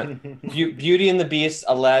 I'm not. Beauty and the Beast,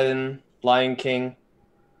 Aladdin, Lion King.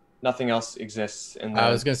 Nothing else exists in the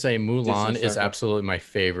I was gonna say Mulan Disney is circle. absolutely my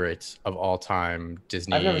favorite of all time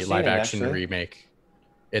Disney I've never seen live it, action actually. remake.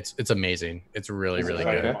 It's amazing. It's really really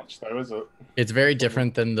very good. much though, is it? It's very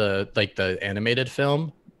different than the animated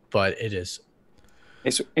film, but it's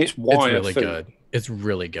it's wire really food. good. It's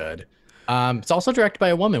really good. It's also directed by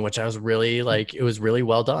a woman, which I was really like. It was really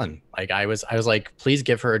well done. Like I was like, please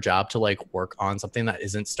give her a job to like work on something that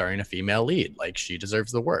isn't starring a female lead. Like she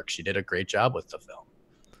deserves the work. She did a great job with the film.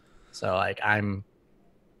 So like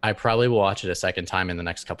I probably will watch it a second time in the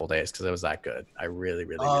next couple days because it was that good. I really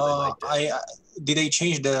liked it. Did they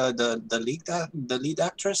change the lead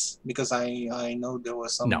actress? Because I know there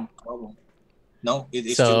was some problem. No,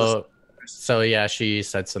 it's still. So yeah, she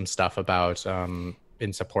said some stuff about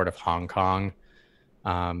in support of Hong Kong.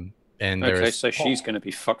 And okay, so she's going to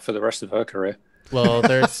be fucked for the rest of her career. Well,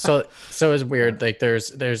 there's so it's weird. Like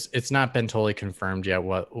there's it's not been totally confirmed yet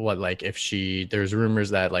what like if there's rumors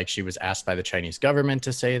that like she was asked by the Chinese government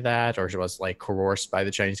to say that, or she was like coerced by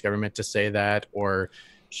the Chinese government to say that, or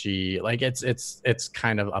she like it's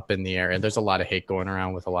kind of up in the air, and there's a lot of hate going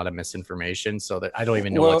around with a lot of misinformation, so that I don't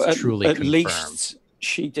even know what's truly confirmed. Least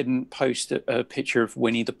she didn't post a picture of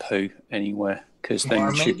Winnie the Pooh anywhere, because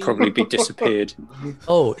then she'd probably be disappeared.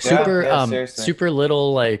 Oh, super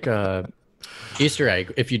little like Easter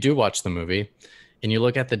egg. If you do watch the movie and you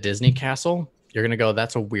look at the Disney castle, you're gonna go,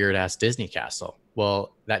 that's a weird ass Disney castle.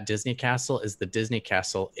 Well, that Disney castle is the Disney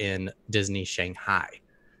castle in Disney Shanghai.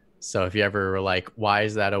 So if you ever were like, why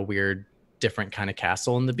is that a weird different kind of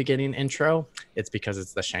castle in the beginning intro, it's because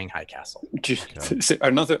it's the Shanghai castle. So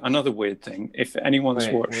another weird thing, if anyone's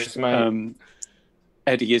watched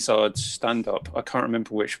Eddie Izzard's stand-up, I can't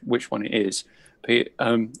remember which one it is, but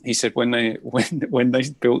he said when they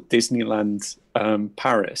built Disneyland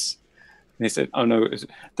Paris, they said, oh no,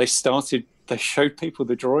 they showed people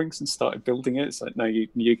the drawings and started building it. It's like, no,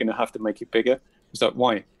 you're going to have to make it bigger. It's like,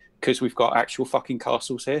 why? Because we've got actual fucking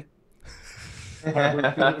castles here.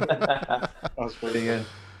 That's pretty good.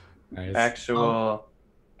 Nice. Actual.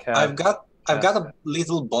 I've got a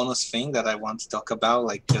little bonus thing that I want to talk about,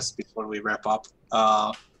 like just before we wrap up.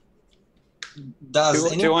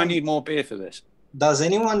 Do I need more beer for this? Does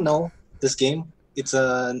anyone know this game? It's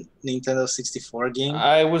a Nintendo 64 game.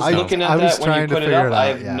 I was looking at that when you put it up. I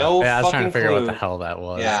have no fucking clue. I was trying to figure out what the hell that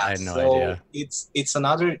was. Yeah, I had no idea. It's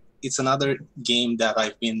another game that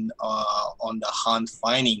I've been on the hunt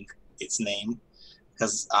finding its name,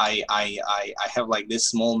 because I have like this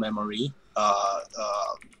small memory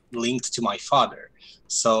linked to my father.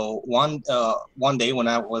 So one day when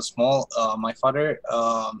I was small, my father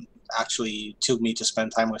actually took me to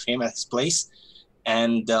spend time with him at his place,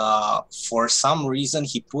 and for some reason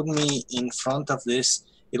he put me in front of this.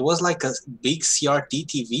 It was like a big CRT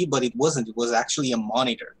TV, but it wasn't. It was actually a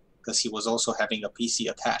monitor, because he was also having a PC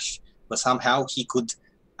attached. But somehow he could,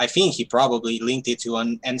 I think he probably linked it to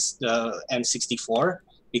an N64,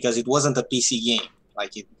 because it wasn't a PC game.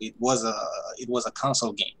 Like it was a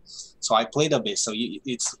console game. So I played a bit. So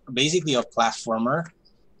it's basically a platformer,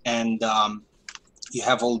 and you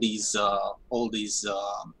have all these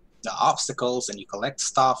obstacles, and you collect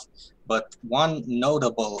stuff. But one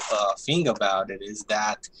notable thing about it is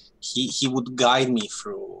that he would guide me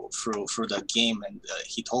through the game, and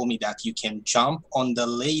he told me that you can jump on the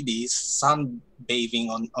ladies sunbathing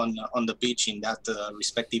on the beach in that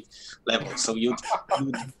respective level. So you'd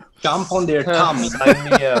jump on their tummy.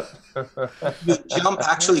 You jump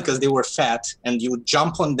actually because they were fat, and you would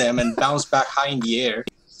jump on them and bounce back high in the air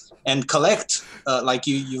and collect like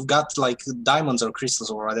you've got like diamonds or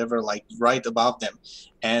crystals or whatever like right above them,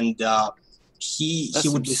 and he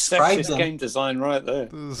would describe them. Game design right there.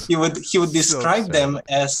 He would describe them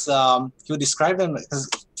as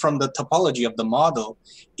from the topology of the model,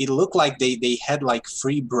 it looked like they had like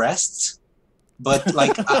 3 breasts. But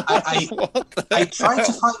like I tried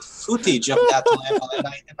to find footage of that level, and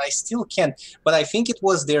I still can't. But I think it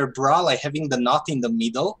was their bra, like having the knot in the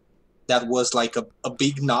middle, that was like a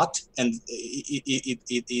big knot, and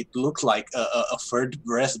it looked like a third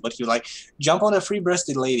breast. But you like jump on a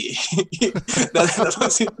free-breasted lady. that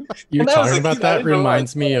was it. You talking about that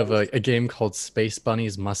reminds me of a game called Space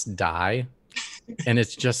Bunnies Must Die. And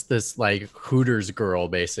it's just this like Hooters girl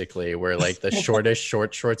basically, where like the shortest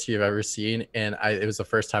short shorts you've ever seen, and it was the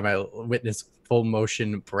first time I witnessed full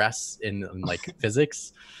motion breasts in like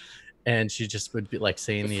physics, and she just would be like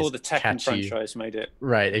saying before these the Tekken catchy franchise made it.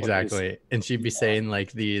 Right, exactly. And she'd be saying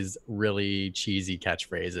like these really cheesy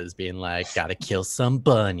catchphrases, being like, "Gotta kill some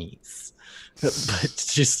bunnies." But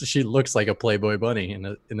she looks like a Playboy bunny in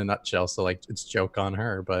a nutshell. So like it's joke on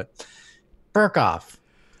her. But Burkoff,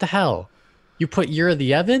 what the hell? You put Year of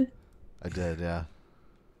the Evan? I did, yeah.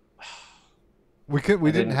 We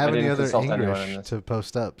didn't have any other English to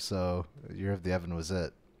post up, so Year of the Evan was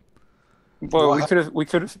it. Well, we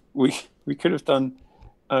could have done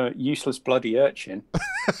Useless Bloody Urchin.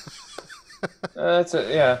 That's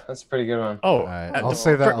a pretty good one. Oh, right. I'll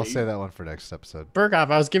say that one for next episode.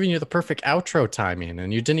 Burkoff, I was giving you the perfect outro timing,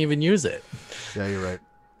 and you didn't even use it. Yeah, you're right.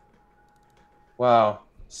 Wow,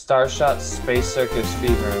 Starshot Space Circus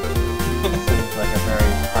Fever seems like a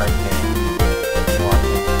very hard game.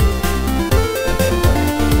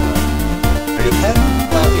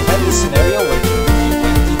 We had this scenario where you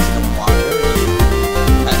went into the water.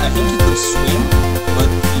 I think you could swim, but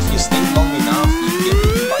if you stay long enough, you get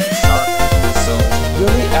eaten by a shark. So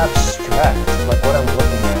really abstract, like what I'm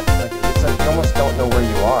looking at. Like it's like you almost don't know where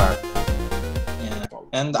you are. Yeah,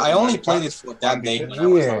 and I only played it for that day.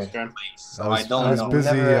 So I was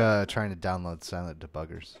busy trying to download Silent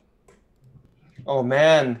Debuggers. Oh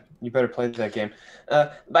man, you better play that game.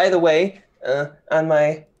 By the way, on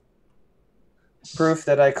my proof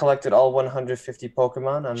that I collected all 150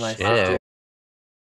 Pokemon on my 50th